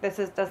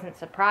doesn't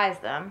surprise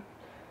them.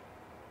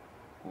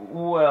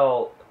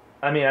 Well,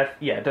 I mean,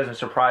 it doesn't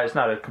surprise. It's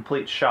not a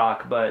complete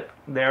shock, but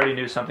they already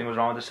knew something was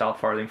wrong with the South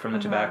Farthing from the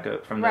tobacco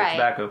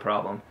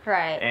problem.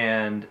 Right.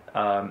 And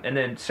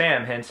then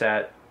Sam hints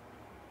at,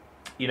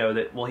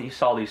 that he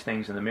saw these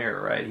things in the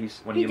mirror, right? He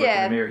looked in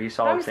the mirror, he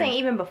saw. But I'm saying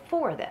even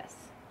before this,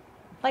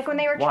 like when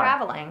they were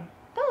traveling.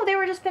 No, they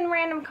were just been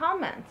random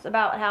comments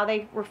about how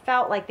they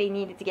felt like they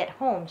needed to get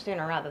home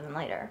sooner rather than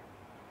later.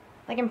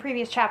 Like in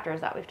previous chapters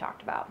that we've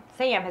talked about.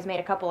 Sam has made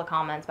a couple of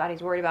comments about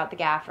he's worried about the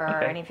gaffer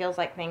and he feels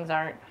like things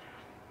aren't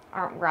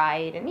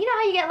right. And you know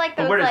how you get like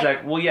those... But where does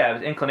that... Well, yeah, it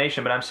was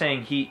inclination, but I'm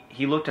saying he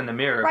looked in the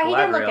mirror at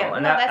Galadriel,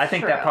 and I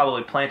think that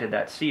probably planted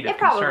that seed of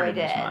concern in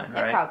his mind,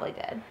 right? It probably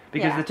did.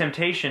 Because the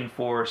temptation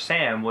for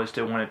Sam was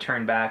to want to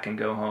turn back and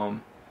go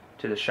home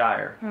to the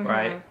Shire,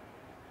 right?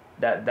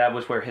 That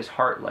was where his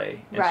heart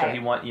lay. And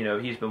so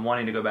he's been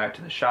wanting to go back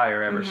to the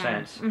Shire ever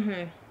since.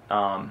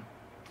 I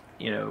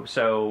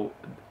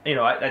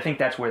think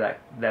that's where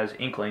those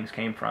inklings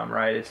came from,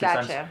 right? It's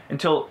gotcha.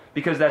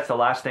 Because that's the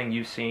last thing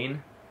you've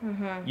seen.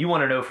 You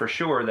want to know for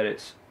sure that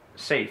it's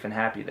safe and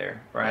happy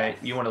there, right?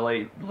 Yes. You want to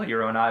lay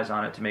your own eyes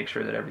on it to make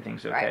sure that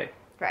everything's okay.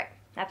 Right.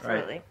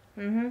 Absolutely.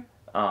 Right?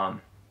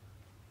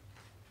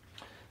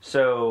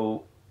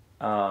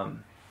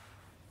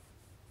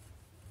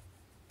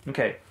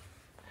 Okay.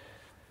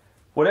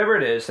 Whatever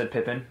it is, said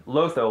Pippin,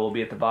 Lotho will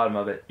be at the bottom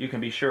of it. You can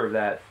be sure of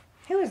that.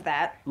 Who is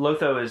that?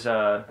 Lotho is,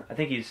 I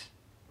think he's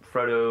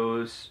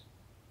Frodo's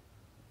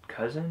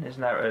cousin,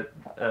 isn't that right?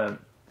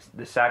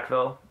 The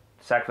Sackville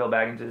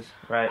Bagginses,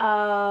 right?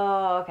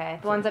 Oh, okay.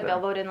 The ones that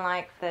Bilbo didn't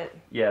like that...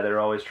 Yeah, they're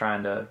always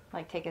trying to...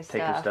 Like, take his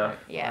stuff.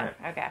 Yeah,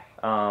 right. Okay.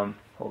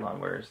 Hold on,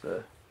 where's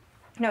the...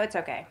 No, it's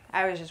okay.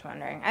 I was just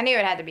wondering. I knew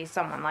it had to be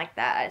someone like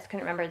that. I just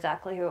couldn't remember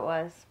exactly who it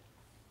was.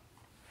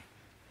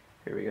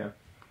 Here we go.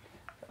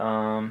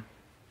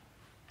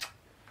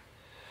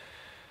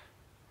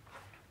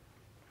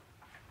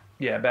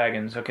 Yeah,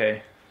 Baggins,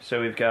 okay.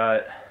 So we've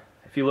got,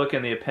 if you look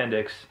in the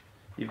appendix,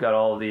 you've got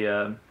all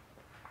the,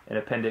 in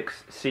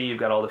Appendix C, you've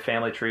got all the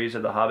family trees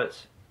of the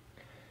hobbits.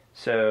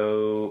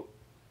 So,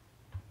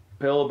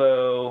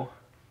 Bilbo,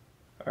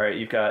 alright,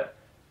 you've got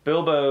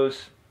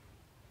Bilbo's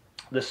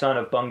the son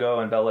of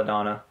Bungo and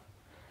Belladonna,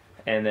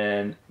 and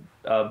then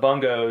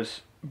Bungo's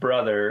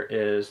brother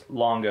is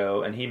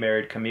Longo, and he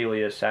married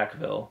Camelia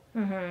Sackville,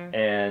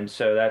 and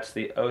so that's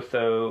the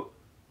Otho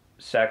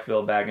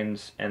Sackville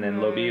Baggins, and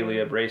then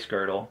Lobelia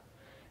Bracegirdle,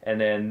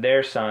 and then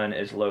their son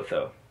is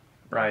Lotho,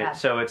 right? Yeah.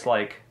 So it's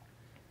like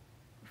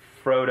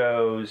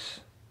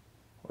Frodo's...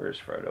 Where's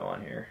Frodo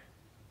on here?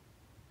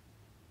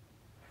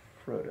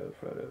 Frodo.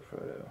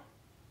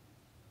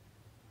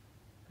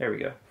 There we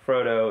go.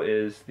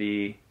 Frodo's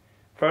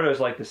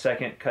like the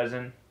second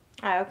cousin.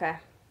 Oh, okay.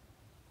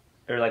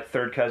 Or like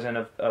third cousin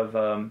of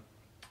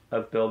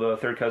Bilbo,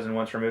 third cousin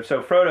once removed.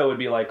 So Frodo and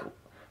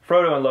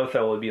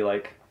Lotho would be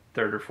like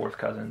third or fourth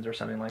cousins or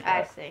something like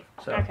that. I see.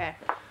 So, okay.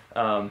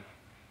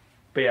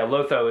 But yeah,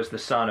 Lotho is the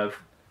son of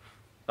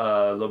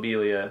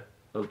Lobelia,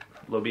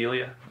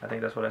 I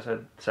think that's what I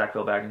said,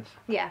 Sackville Baggins.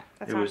 Yeah,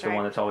 that's Who was the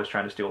one that's always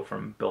trying to steal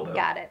from Bilbo.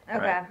 Got it. Okay.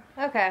 Right?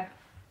 Okay.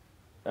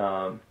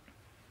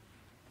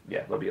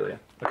 Yeah, Lobelia.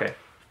 Okay.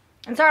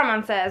 And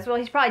Saruman says, well,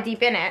 he's probably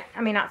deep in it.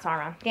 I mean, not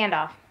Saruman,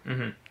 Gandalf.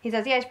 He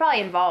says, yeah, he's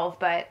probably involved,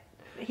 but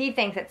he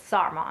thinks it's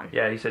Saruman.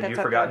 Yeah, he said, you've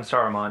forgotten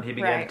Saruman. He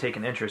began to take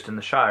an interest in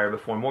the Shire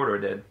before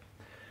Mordor did.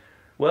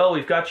 Well,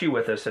 we've got you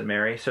with us, said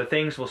Merry, so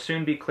things will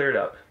soon be cleared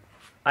up.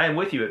 I am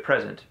with you at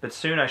present, but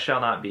soon I shall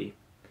not be.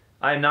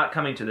 I am not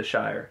coming to the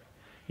Shire.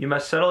 You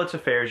must settle its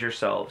affairs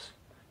yourselves.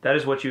 That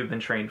is what you have been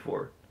trained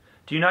for.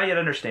 Do you not yet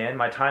understand?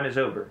 My time is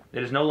over.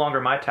 It is no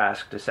longer my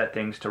task to set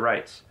things to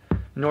rights,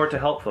 nor to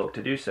help folk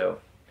to do so.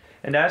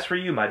 And as for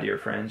you, my dear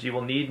friends, you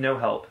will need no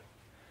help.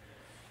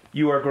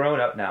 You are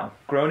grown up now,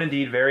 grown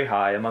indeed very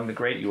high, among the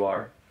great you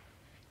are.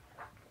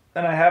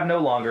 And I have no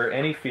longer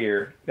any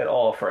fear at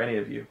all for any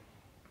of you.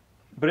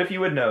 But if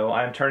you would know,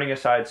 I am turning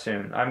aside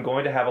soon. I am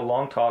going to have a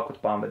long talk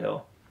with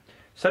Bombadil.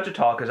 Such a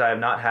talk as I have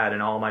not had in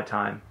all my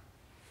time.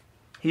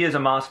 He is a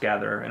moss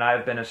gatherer, and I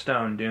have been a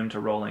stone doomed to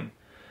rolling.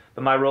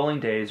 But my rolling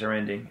days are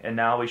ending, and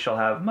now we shall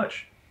have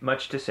much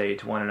to say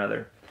to one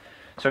another.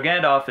 So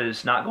Gandalf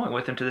is not going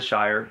with him to the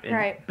Shire, and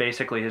right.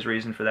 basically his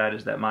reason for that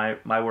is that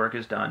my work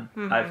is done.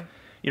 Mm-hmm.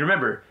 You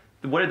remember,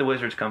 what did the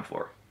wizards come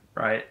for,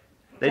 right?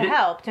 To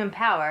help, to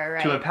empower,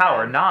 right? To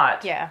empower,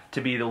 not yeah.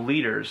 to be the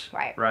leaders,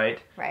 right?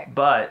 Right.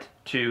 But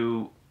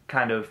to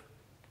kind of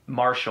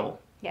marshal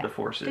the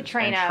forces to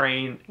train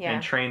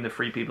and train the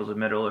free peoples of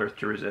Middle Earth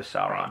to resist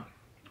Sauron,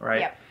 right?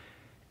 Yep.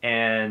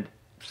 And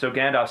so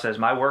Gandalf says,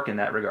 my work in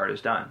that regard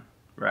is done,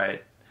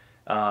 right?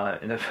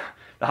 And the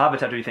hobbits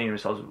have to be thinking to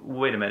themselves,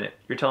 wait a minute,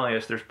 you're telling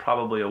us there's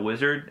probably a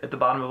wizard at the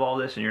bottom of all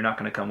this and you're not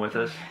going to come with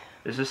us?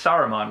 This is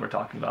Saruman we're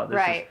talking about.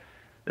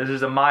 This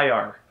is a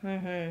Maiar,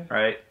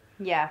 right?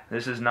 Yeah.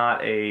 This is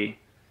not a,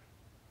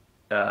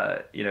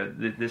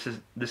 this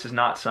is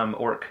not some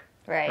orc,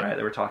 right? That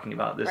we're talking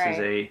about. This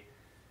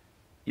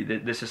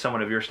is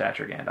someone of your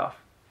stature, Gandalf.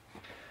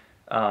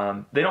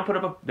 They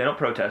don't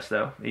protest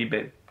though.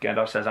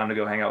 Gandalf says, "I'm gonna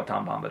go hang out with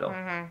Tom Bombadil."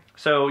 Mm-hmm.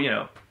 So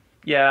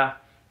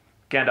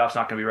Gandalf's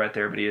not gonna be right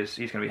there, but he's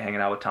gonna be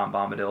hanging out with Tom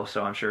Bombadil.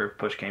 So I'm sure if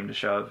push came to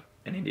shove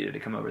and he needed to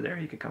come over there,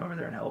 he could come over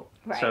there and help.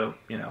 Right. So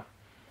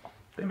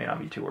they may not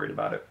be too worried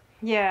about it.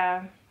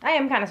 Yeah, I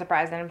am kind of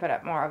surprised they didn't put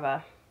up more of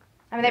a.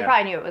 I mean, they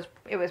probably knew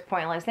it was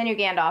pointless. They knew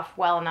Gandalf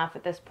well enough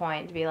at this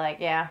point to be like,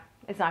 yeah,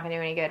 it's not going to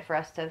do any good for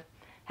us to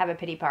have a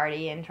pity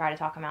party and try to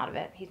talk him out of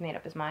it. He's made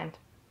up his mind.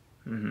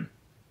 Mm-hmm.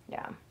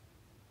 Yeah.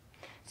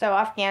 So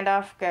off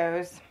Gandalf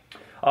goes.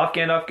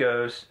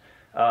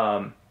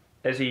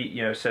 As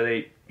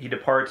he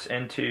departs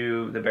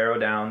into the Barrow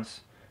Downs,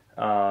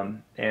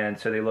 and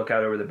so they look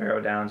out over the Barrow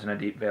Downs in a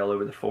deep vale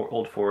over the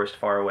old forest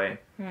far away.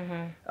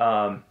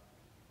 Mm-hmm.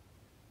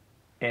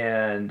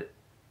 And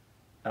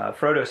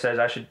Frodo says,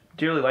 I should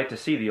dearly like to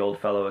see the old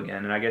fellow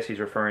again. And I guess he's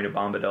referring to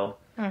Bombadil.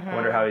 Mm-hmm. I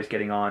wonder how he's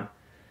getting on.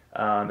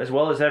 As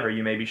well as ever,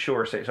 you may be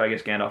sure. So I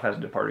guess Gandalf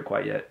hasn't departed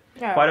quite yet.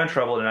 Oh. Quite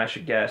untroubled, and I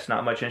should guess,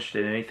 not much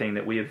interested in anything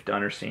that we have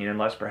done or seen,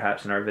 unless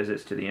perhaps in our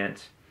visits to the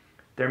Ents.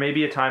 There may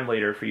be a time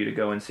later for you to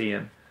go and see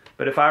him.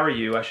 But if I were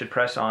you, I should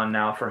press on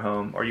now for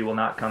home, or you will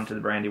not come to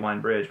the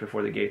Brandywine Bridge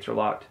before the gates are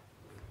locked.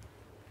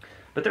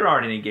 But there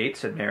aren't any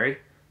gates, said Merry.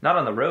 Not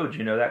on the road,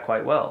 you know that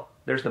quite well.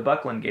 There's the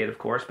Buckland Gate, of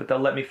course, but they'll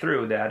let me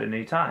through that at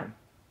any time.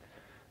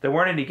 There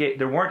weren't any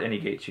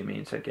gates, you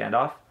mean, said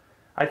Gandalf.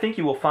 I think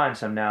you will find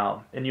some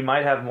now, and you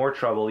might have more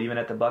trouble even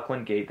at the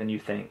Buckland Gate than you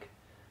think.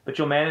 But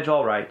you'll manage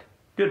all right.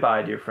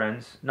 Goodbye, dear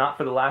friends. Not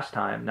for the last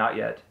time, not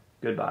yet.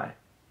 Goodbye.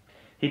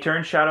 He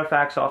turned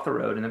Shadowfax off the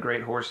road, and the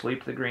great horse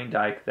leaped the green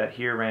dike that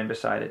here ran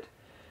beside it.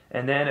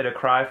 And then, at a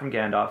cry from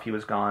Gandalf, he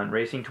was gone,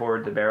 racing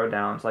toward the Barrow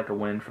Downs like a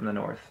wind from the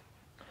north.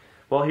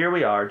 Well, here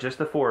we are, just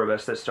the four of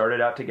us that started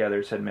out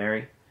together, said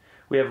Merry.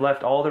 We have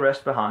left all the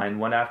rest behind,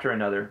 one after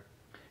another.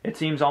 It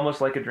seems almost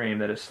like a dream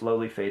that has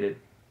slowly faded.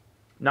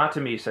 Not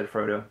to me, said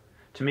Frodo.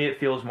 To me it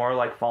feels more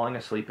like falling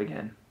asleep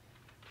again.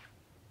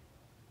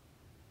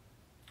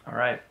 All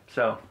right,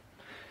 so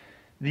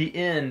the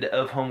end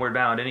of Homeward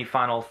Bound. Any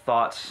final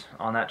thoughts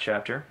on that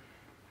chapter?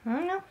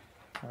 No.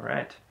 All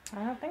right.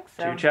 I don't think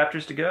so. 2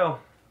 chapters to go.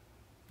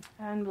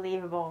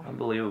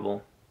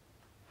 Unbelievable.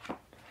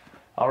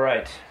 All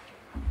right.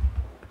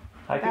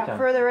 Without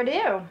further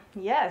ado,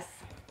 yes.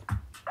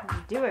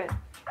 Let's do it.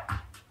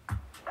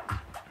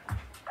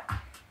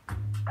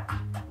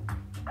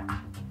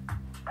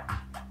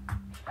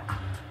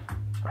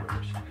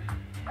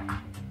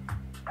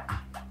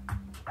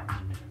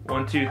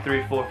 One, 2,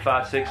 3, 4,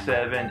 5, 6,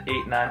 7,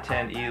 8, 9,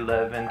 10,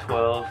 11,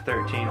 12,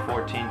 13,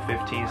 14,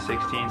 15,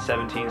 16,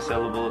 17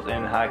 syllables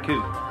in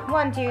haiku.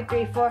 1, 2,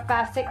 3, 4,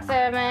 5, 6,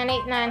 7,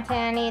 8, 9,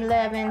 10,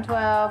 11,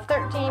 12,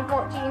 13,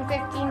 14,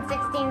 15,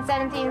 16,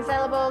 17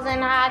 syllables in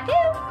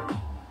haiku.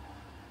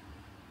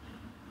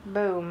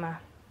 Boom.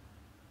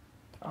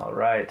 All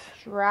right.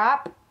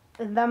 Drop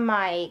the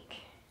mic.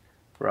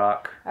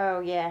 Rock. Oh,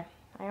 yeah.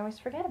 I always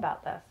forget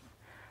about this.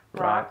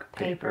 Rock,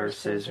 paper,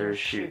 scissors,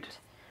 shoot.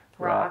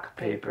 Rock,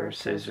 paper,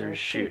 scissors,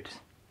 shoot.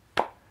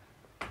 I'm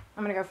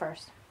going to go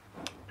first.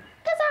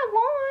 Because I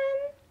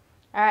won.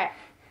 All right.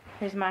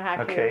 Here's my haiku.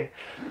 Okay.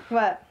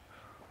 What?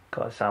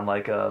 Does it sound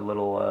like a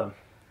little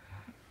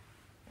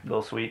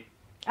sweet?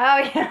 Oh,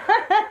 yeah.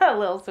 A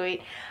little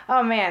sweet.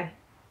 Oh, man.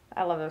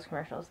 I love those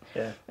commercials.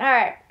 Yeah. All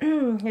right.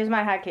 Here's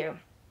my haiku.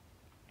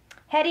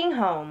 Heading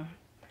home.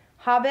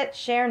 Hobbits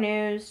share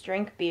news,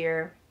 drink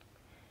beer.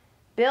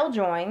 Bill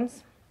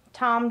joins.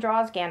 Tom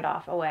draws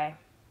Gandalf away.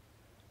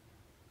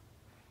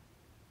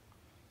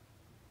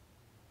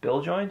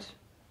 Bill joins?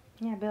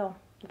 Yeah, Bill.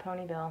 The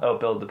pony Bill. Oh,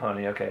 Bill the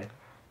pony, okay.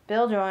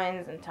 Bill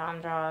joins and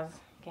Tom draws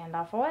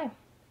Gandalf away.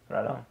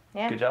 Right on.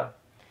 Yeah. Good job.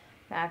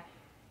 Nah,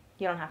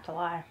 you don't have to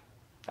lie.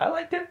 I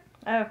liked it.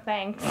 Oh,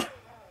 thanks.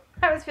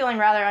 I was feeling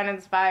rather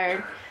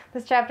uninspired.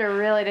 This chapter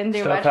really didn't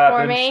do much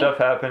for me. Stuff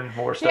happened.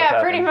 More stuff happened.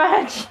 Yeah, pretty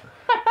much.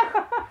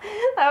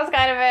 That was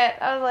kind of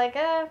it. I was like,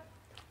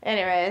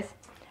 Anyways.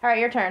 All right,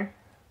 your turn.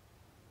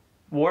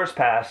 War's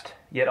past,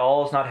 yet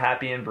all is not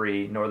happy in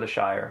Bree, nor the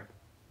Shire.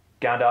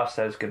 Gandalf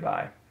says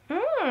goodbye.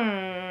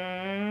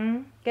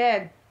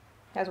 Good.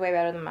 That's way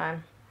better than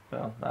mine.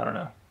 Well, I don't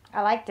know.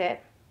 I liked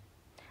it.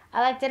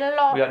 I liked it a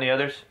lot. We got any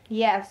others?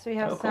 Yes, we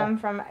have some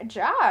from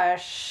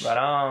Josh. Right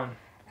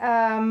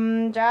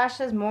on. Josh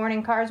says,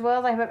 "Morning,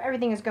 Carswells. I hope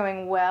everything is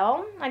going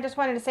well. I just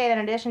wanted to say that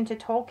in addition to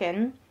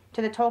Tolkien,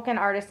 to the Tolkien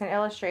artist and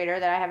illustrator,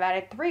 that I have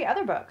added 3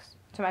 other books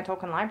to my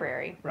Tolkien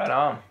library. Right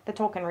on. The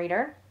Tolkien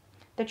Reader,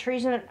 The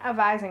Treason of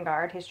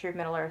Isengard, History of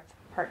Middle-earth,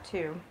 Part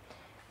 2,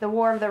 The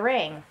War of the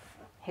Ring,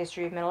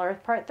 History of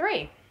Middle-earth, Part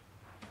 3.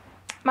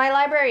 My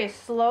library is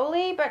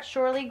slowly but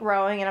surely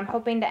growing, and I'm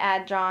hoping to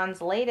add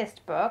John's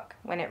latest book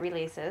when it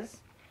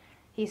releases.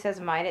 He says,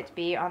 might it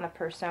be on the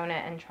persona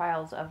and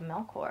trials of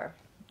Melkor."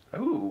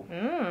 Ooh.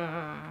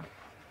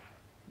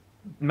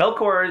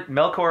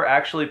 Melkor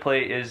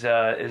actually is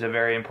a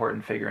very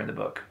important figure in the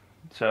book.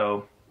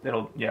 So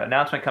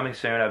announcement coming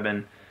soon. I've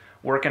been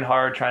working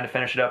hard trying to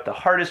finish it up. The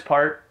hardest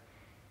part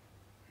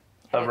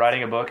of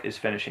writing a book is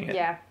finishing it.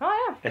 Yeah.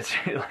 Oh, yeah. It's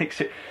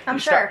like I'm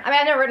sure.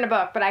 I've never written a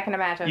book, but I can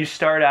imagine. You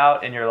start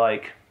out and you're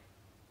like,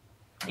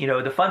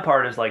 the fun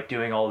part is like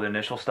doing all the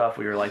initial stuff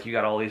where you're like, you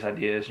got all these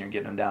ideas and you're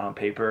getting them down on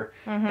paper,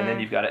 and then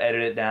you've got to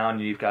edit it down.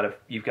 And you've got to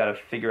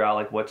figure out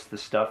like what's the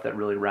stuff that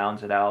really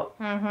rounds it out,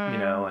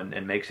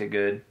 and makes it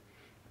good.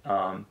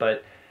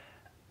 But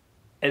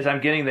as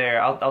I'm getting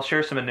there, I'll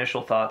share some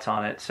initial thoughts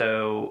on it.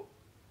 So,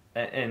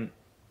 I'm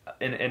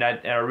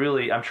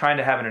trying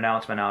to have an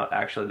announcement out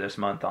actually this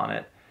month on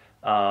it.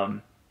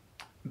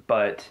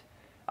 But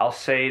I'll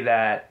say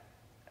that,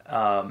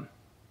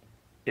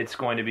 it's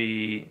going to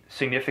be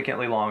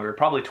significantly longer,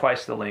 probably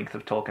twice the length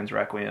of Tolkien's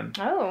Requiem.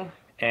 Oh.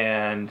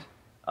 And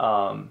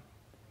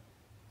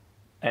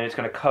it's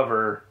going to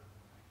cover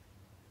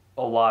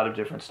a lot of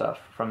different stuff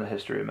from the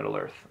history of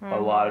Middle-earth, a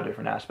lot of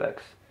different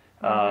aspects.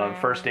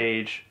 First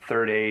Age,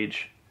 Third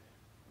Age,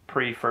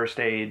 pre-First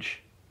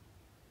Age.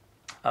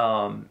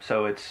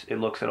 So it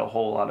looks at a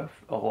whole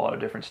lot of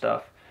different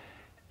stuff.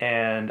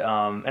 And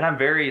I'm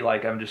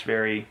just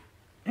very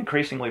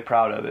increasingly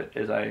proud of it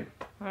as I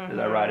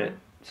write it.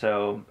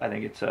 So I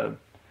think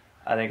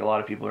I think a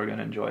lot of people are going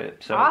to enjoy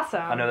it. So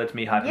awesome. I know that's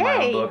me hyping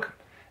my own book.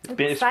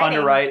 It's fun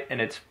to write,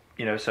 and it's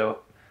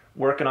so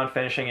working on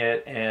finishing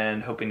it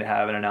and hoping to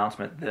have an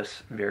announcement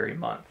this very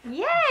month.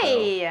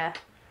 Yay! So,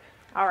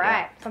 all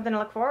right, something to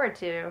look forward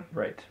to.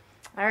 Right.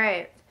 All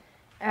right.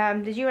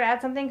 Did you want to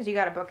add something? Because you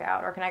got a book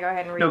out, or can I go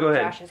ahead and read go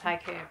ahead. Josh's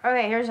haiku?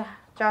 Okay, here's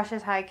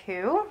Josh's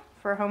haiku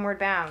for Homeward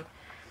Bound.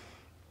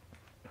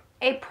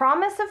 A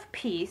promise of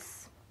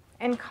peace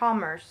and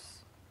commerce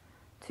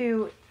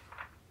to...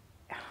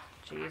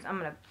 Jeez, I'm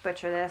going to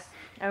butcher this.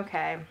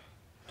 Okay.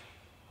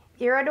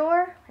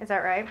 Irador? Is that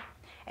right?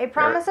 A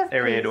promise of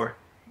Ariador.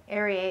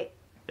 peace...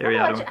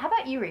 Ariador. How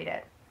about you read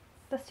it?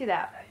 Let's do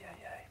that.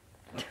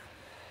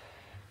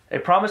 A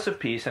promise of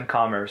peace and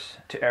commerce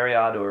to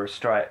Ariador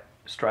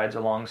strides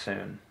along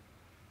soon.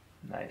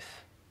 Nice.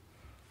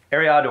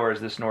 Ariador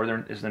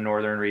is the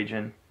northern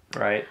region,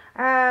 right?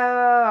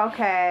 Oh,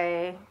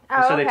 okay.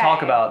 So they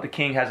talk about the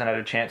king hasn't had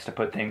a chance to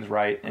put things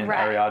right in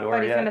Ariador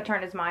but he's yet. going to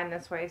turn his mind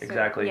this way soon.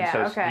 Exactly. Yeah,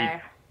 so okay.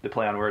 The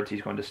play on words,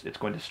 it's going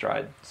to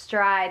stride.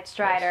 Strider.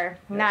 Yes.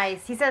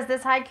 Nice. He says,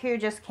 this haiku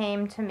just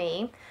came to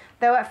me,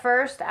 though at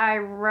first I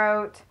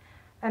wrote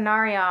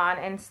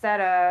Anarion instead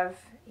of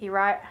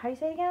how do you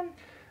say it again?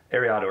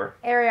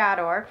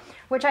 Ariador,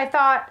 which I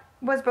thought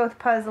was both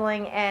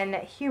puzzling and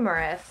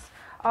humorous.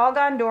 All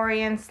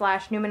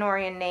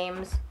Gondorian/Numenorian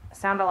names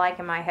sound alike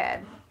in my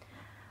head.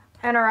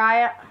 Am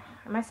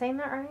I saying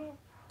that right?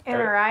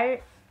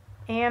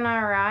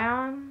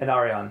 Anarion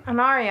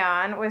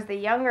was the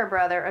younger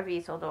brother of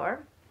Isildur.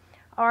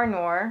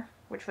 Arnor,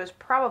 which was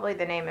probably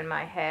the name in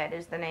my head,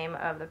 is the name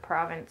of the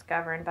province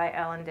governed by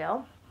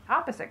Elendil,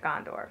 opposite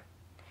Gondor.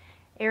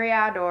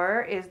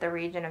 Eriador is the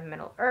region of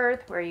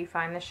Middle-earth where you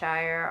find the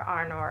Shire,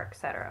 Arnor,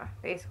 etc.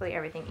 Basically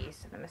everything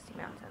east of the Misty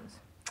Mountains.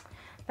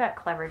 That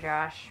clever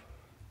Josh.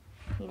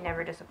 He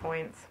never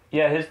disappoints.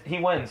 Yeah, he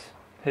wins.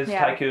 His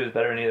haiku is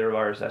better than either of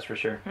ours, that's for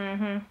sure.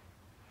 Mm-hmm.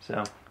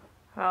 So.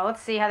 Well,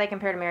 let's see how they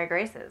compare to Mary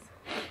Grace's.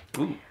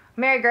 Ooh.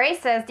 Mary Grace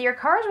says, Dear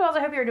Carswells,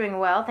 I hope you're doing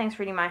well. Thanks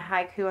for reading my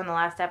haiku on the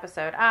last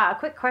episode. A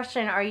quick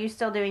question. Are you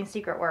still doing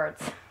secret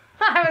words?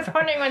 I was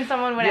wondering when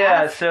someone would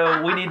ask. Yeah, so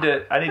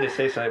I need to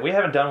say something. We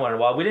haven't done one in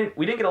a while. We didn't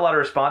get a lot of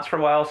response for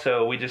a while,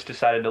 so we just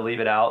decided to leave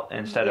it out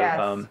instead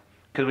of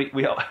because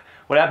we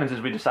what happens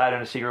is we decide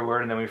on a secret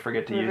word and then we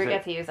forget to use it. We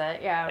forget to use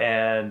it, yeah.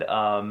 And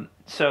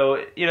so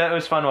it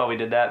was fun while we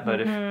did that,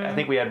 but I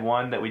think we had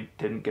one that we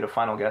didn't get a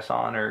final guess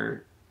on,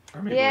 or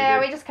maybe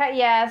we just cut.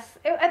 Yes,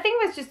 I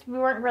think it was just we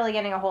weren't really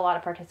getting a whole lot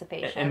of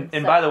participation.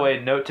 And by the way,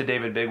 note to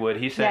David Bigwood,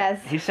 he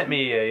sent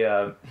me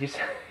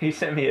he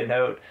sent me a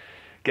note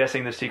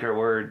guessing the secret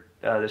word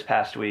this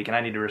past week, and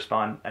I need to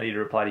respond. I need to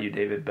reply to you,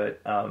 David.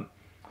 But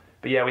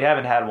yeah, we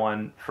haven't had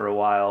one for a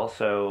while,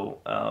 so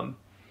I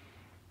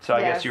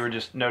guess you were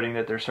just noting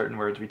that there's certain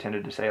words we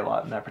tended to say a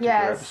lot in that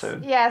particular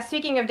episode. Yeah.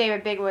 Speaking of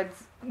David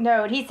Bigwood's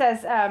note. He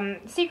says,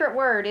 secret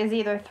word is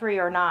either 3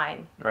 or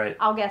 9. Right.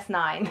 I'll guess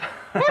 9.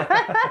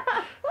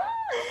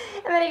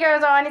 And then he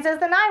goes on. He says,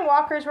 the 9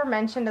 walkers were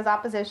mentioned as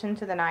opposition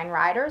to the 9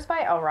 riders by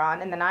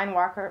Elrond, and the 9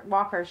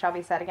 walkers shall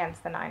be set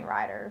against the 9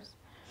 riders.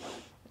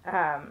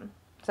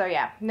 So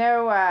yeah,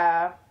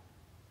 no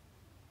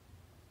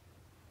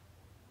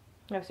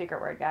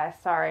secret word, guys.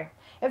 Sorry.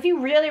 If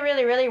you really,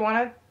 really, really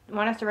want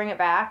us to bring it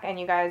back, and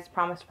you guys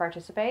promise to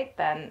participate,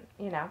 then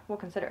we'll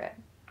consider it.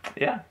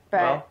 Yeah.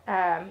 But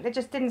it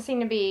just didn't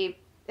seem to be.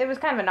 It was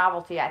kind of a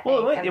novelty, I think.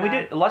 Well, we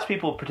did. Lots of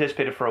people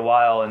participated for a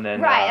while, and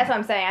then right. That's what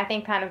I'm saying. I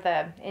think kind of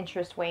the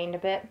interest waned a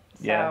bit.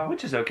 So. Yeah,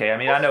 which is okay. I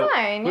mean, I know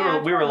fine.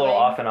 we were a little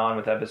off and on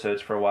with episodes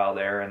for a while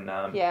there, and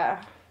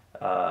yeah.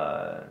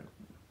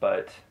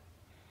 But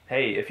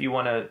hey, if you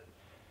want to,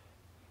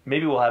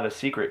 maybe we'll have a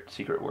secret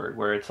word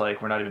where it's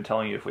like we're not even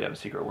telling you if we have a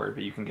secret word,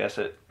 but you can guess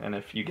it, and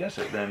if you guess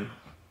it, then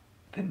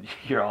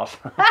you're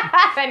awesome.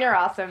 Then you're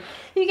awesome.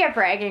 You get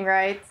bragging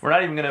rights. We're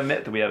not even going to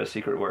admit that we have a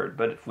secret word,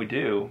 but if we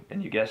do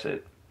and you guess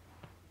it,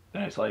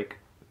 then it's like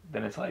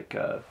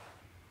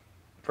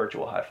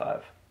virtual high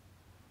five.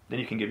 Then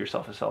you can give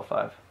yourself a self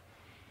five.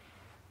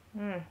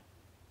 I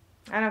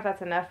don't know if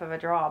that's enough of a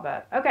draw,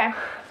 but okay.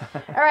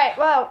 All right.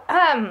 Well,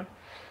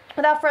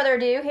 without further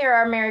ado, here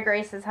are Mary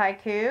Grace's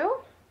haiku.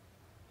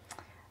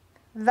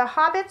 The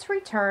hobbits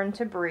return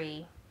to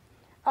Bree.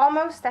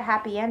 Almost a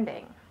happy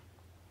ending,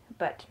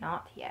 but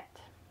not yet.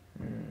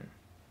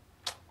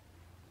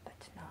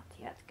 But not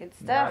yet. Good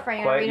stuff. Are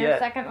you going to read the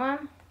second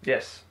one?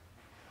 Yes.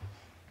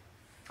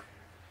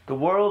 The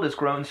world has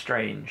grown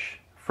strange.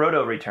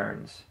 Frodo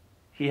returns.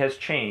 He has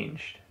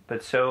changed,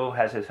 but so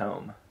has his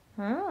home.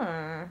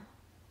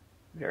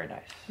 Very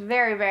nice.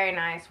 Very, very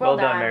nice. Well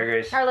done, Mary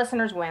Grace. Our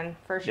listeners win,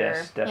 for sure.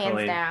 Yes,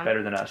 definitely. Hands down.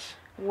 Better than us.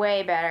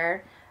 Way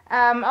better.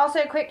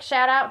 Also, a quick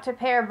shout out to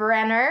Per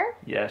Brenner.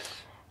 Yes.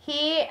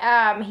 He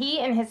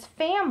and his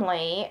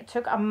family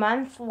took a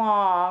month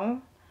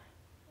long.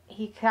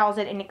 He calls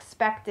it a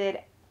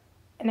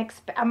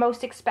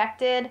most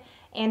expected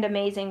and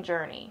amazing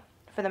journey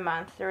for the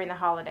month during the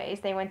holidays.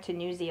 They went to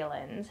New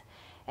Zealand,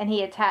 and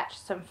he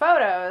attached some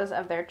photos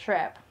of their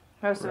trip.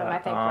 Most of them, I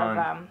think,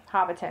 from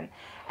Hobbiton,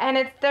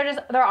 and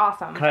they're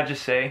awesome. Can I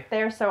just say?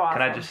 They're so awesome.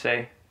 Can I just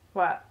say?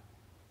 What?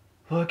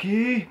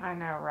 Lucky. I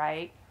know,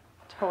 right?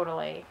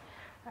 Totally.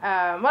 What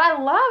I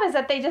love is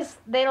that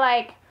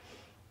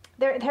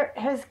they're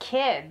his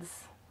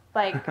kids.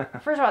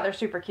 Like, first of all, they're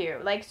super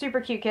cute. Like,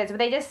 super cute kids. But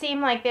they just seem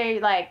like they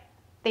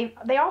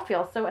all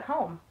feel so at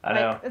home. I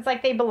know. It's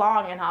like they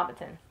belong in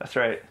Hobbiton. That's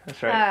right.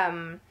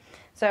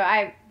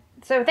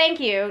 So thank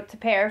you to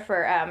Per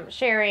for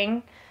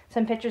sharing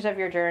some pictures of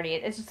your journey.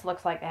 It just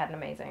looks like they had an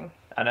amazing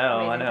time.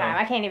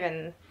 I can't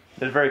even...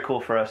 It's very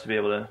cool for us to be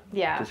able to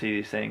see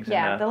these things.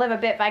 Yeah, to live a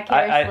bit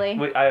vicariously.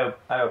 I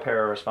owe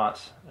Per a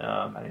response.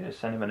 I need to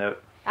send him a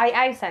note.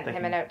 I sent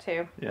him a note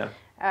too. Yeah.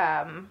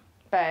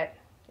 But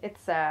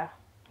it's it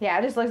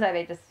just looks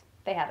like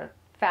they had a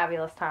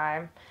fabulous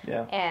time.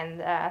 Yeah.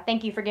 And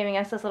thank you for giving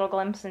us this little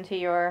glimpse into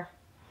your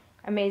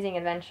amazing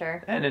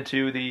adventure. And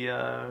into the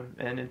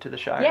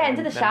Shire. Yeah,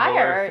 into the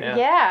Shire.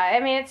 Yeah. I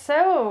mean, it's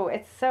so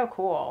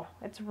cool.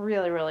 It's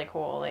really, really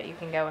cool that you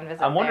can go and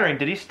visit. I'm wondering,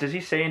 does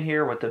he say in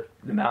here what the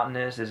mountain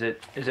is? Is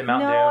it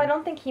Mount Doom? No, I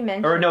don't think he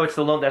mentioned. Or no, it's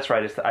the Lone. That's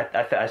right. It's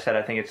I said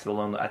I think it's the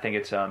Lone. I think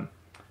it's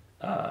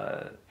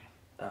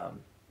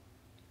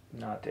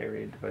not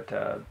Darien, but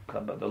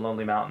the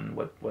Lonely Mountain.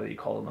 What do you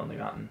call the Lonely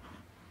Mountain?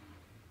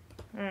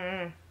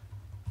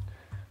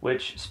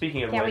 Which,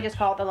 speaking of Can't we just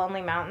call it the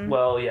Lonely Mountain?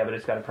 Well, yeah, but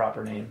it's got a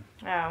proper name.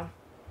 Oh.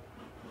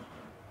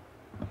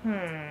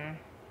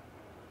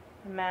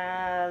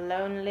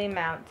 Lonely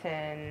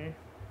Mountain.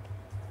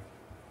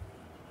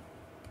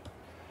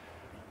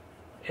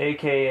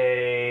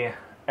 AKA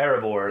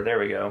Erebor. There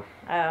we go.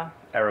 Oh.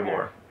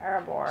 Erebor.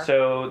 Erebor.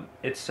 So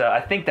it's, I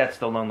think that's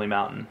the Lonely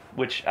Mountain,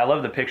 which I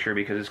love the picture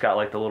because it's got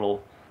like the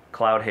little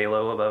cloud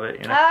halo above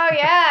it, you know? Oh,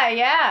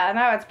 yeah.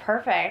 No, it's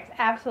perfect.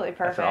 Absolutely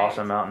perfect. That's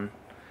an awesome mountain.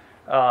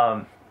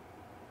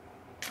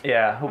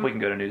 Yeah, hope we can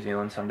go to New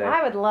Zealand someday.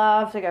 I would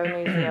love to go to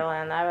New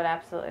Zealand. I would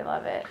absolutely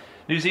love it.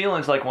 New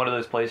Zealand's like one of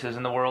those places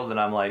in the world that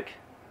I'm like,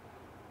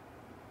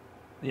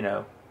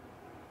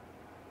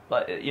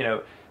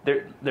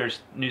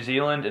 there's New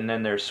Zealand and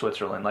then there's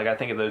Switzerland. Like, I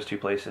think of those two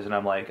places and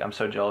I'm like, I'm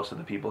so jealous of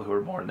the people who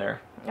were born there.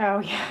 Oh,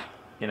 yeah.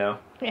 You know?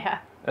 Yeah.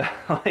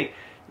 Like,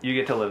 you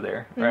get to live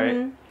there, right?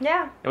 Mm-hmm.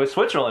 Yeah. And with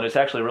Switzerland, it's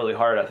actually really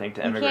hard, I think,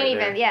 to emigrate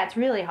there. Yeah, it's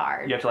really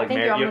hard. You have to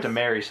you have to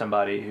marry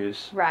somebody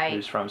who's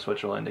from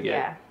Switzerland to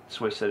get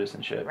Swiss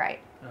citizenship. Right.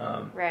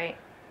 Right.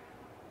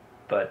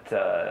 But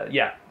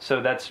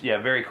so that's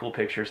very cool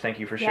pictures. Thank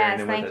you for sharing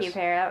them with us. Yes, thank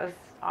you, Per. That was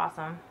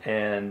awesome.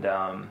 And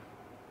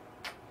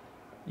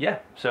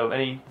so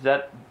is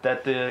that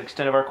the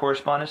extent of our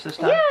correspondence this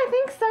time? Yeah, I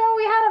think so.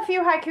 We had a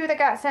few haiku that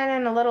got sent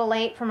in a little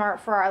late for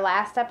our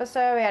last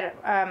episode. We had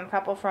a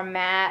couple from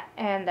Matt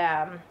and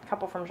a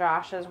couple from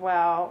Josh as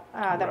well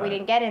that we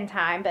didn't get in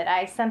time, but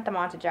I sent them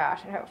on to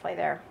Josh, and hopefully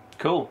they're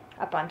cool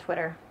up on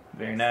Twitter.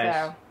 Very nice.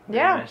 So, Very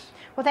yeah. nice.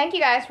 Well, thank you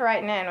guys for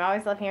writing in. I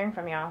always love hearing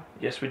from y'all.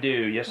 Yes, we do.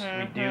 Yes,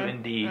 we do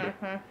indeed.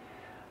 Mm-hmm.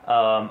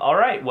 All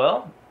right.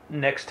 Well,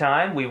 next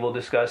time we will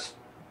discuss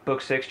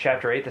Book 6,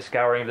 Chapter 8, The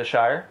Scouring of the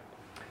Shire.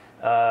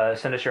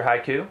 Send us your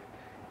haiku.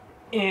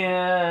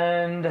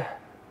 And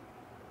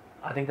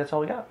I think that's all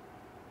we got.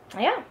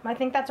 Yeah, I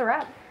think that's a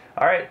wrap.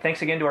 All right.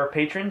 Thanks again to our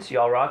patrons,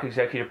 Y'all Rock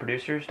executive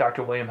producers,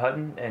 Dr. William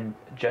Hutton and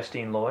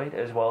Justine Lloyd,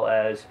 as well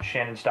as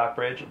Shannon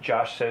Stockbridge,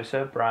 Josh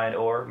Sosa, Brian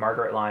Orr,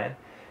 Margaret Lyon,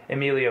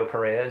 Emilio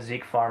Perea,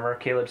 Zeke Farmer,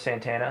 Caleb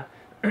Santana,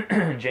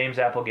 James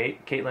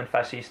Applegate, Caitlin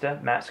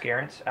Fascista, Matt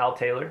Scarrance, Al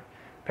Taylor,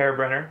 Per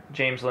Brenner,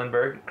 James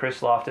Lindberg,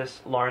 Chris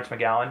Loftus, Lawrence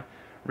McGowan,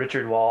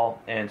 Richard Wall,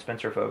 and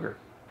Spencer Foger.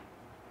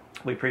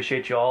 We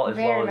appreciate you all as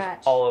Very well much.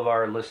 as all of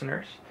our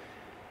listeners.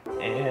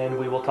 And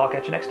we will talk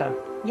at you next time.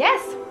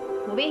 Yes,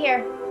 we'll be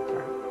here.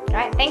 All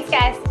right, thanks,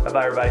 guys.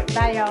 Bye-bye, everybody.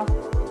 Bye, y'all.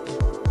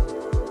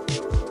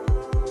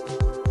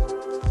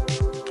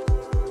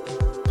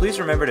 Please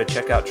remember to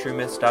check out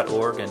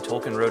truemyths.org and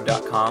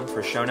tolkienroad.com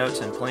for show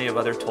notes and plenty of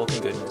other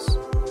Tolkien goodness.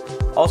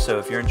 Also,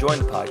 if you're enjoying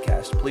the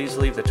podcast, please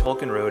leave the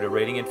Tolkien Road a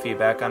rating and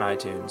feedback on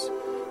iTunes,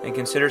 and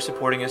consider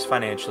supporting us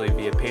financially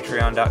via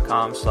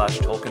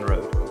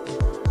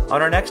patreon.com/TolkienRoad.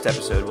 On our next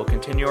episode, we'll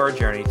continue our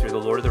journey through the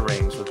Lord of the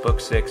Rings with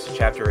Book 6,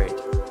 Chapter 8,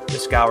 The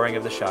Scouring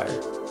of the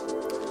Shire.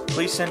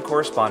 Please send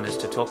correspondence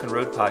to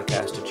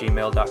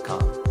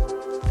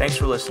tolkienroadpodcast@gmail.com. Thanks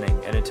for listening,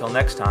 and until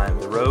next time,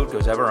 the road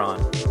goes ever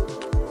on.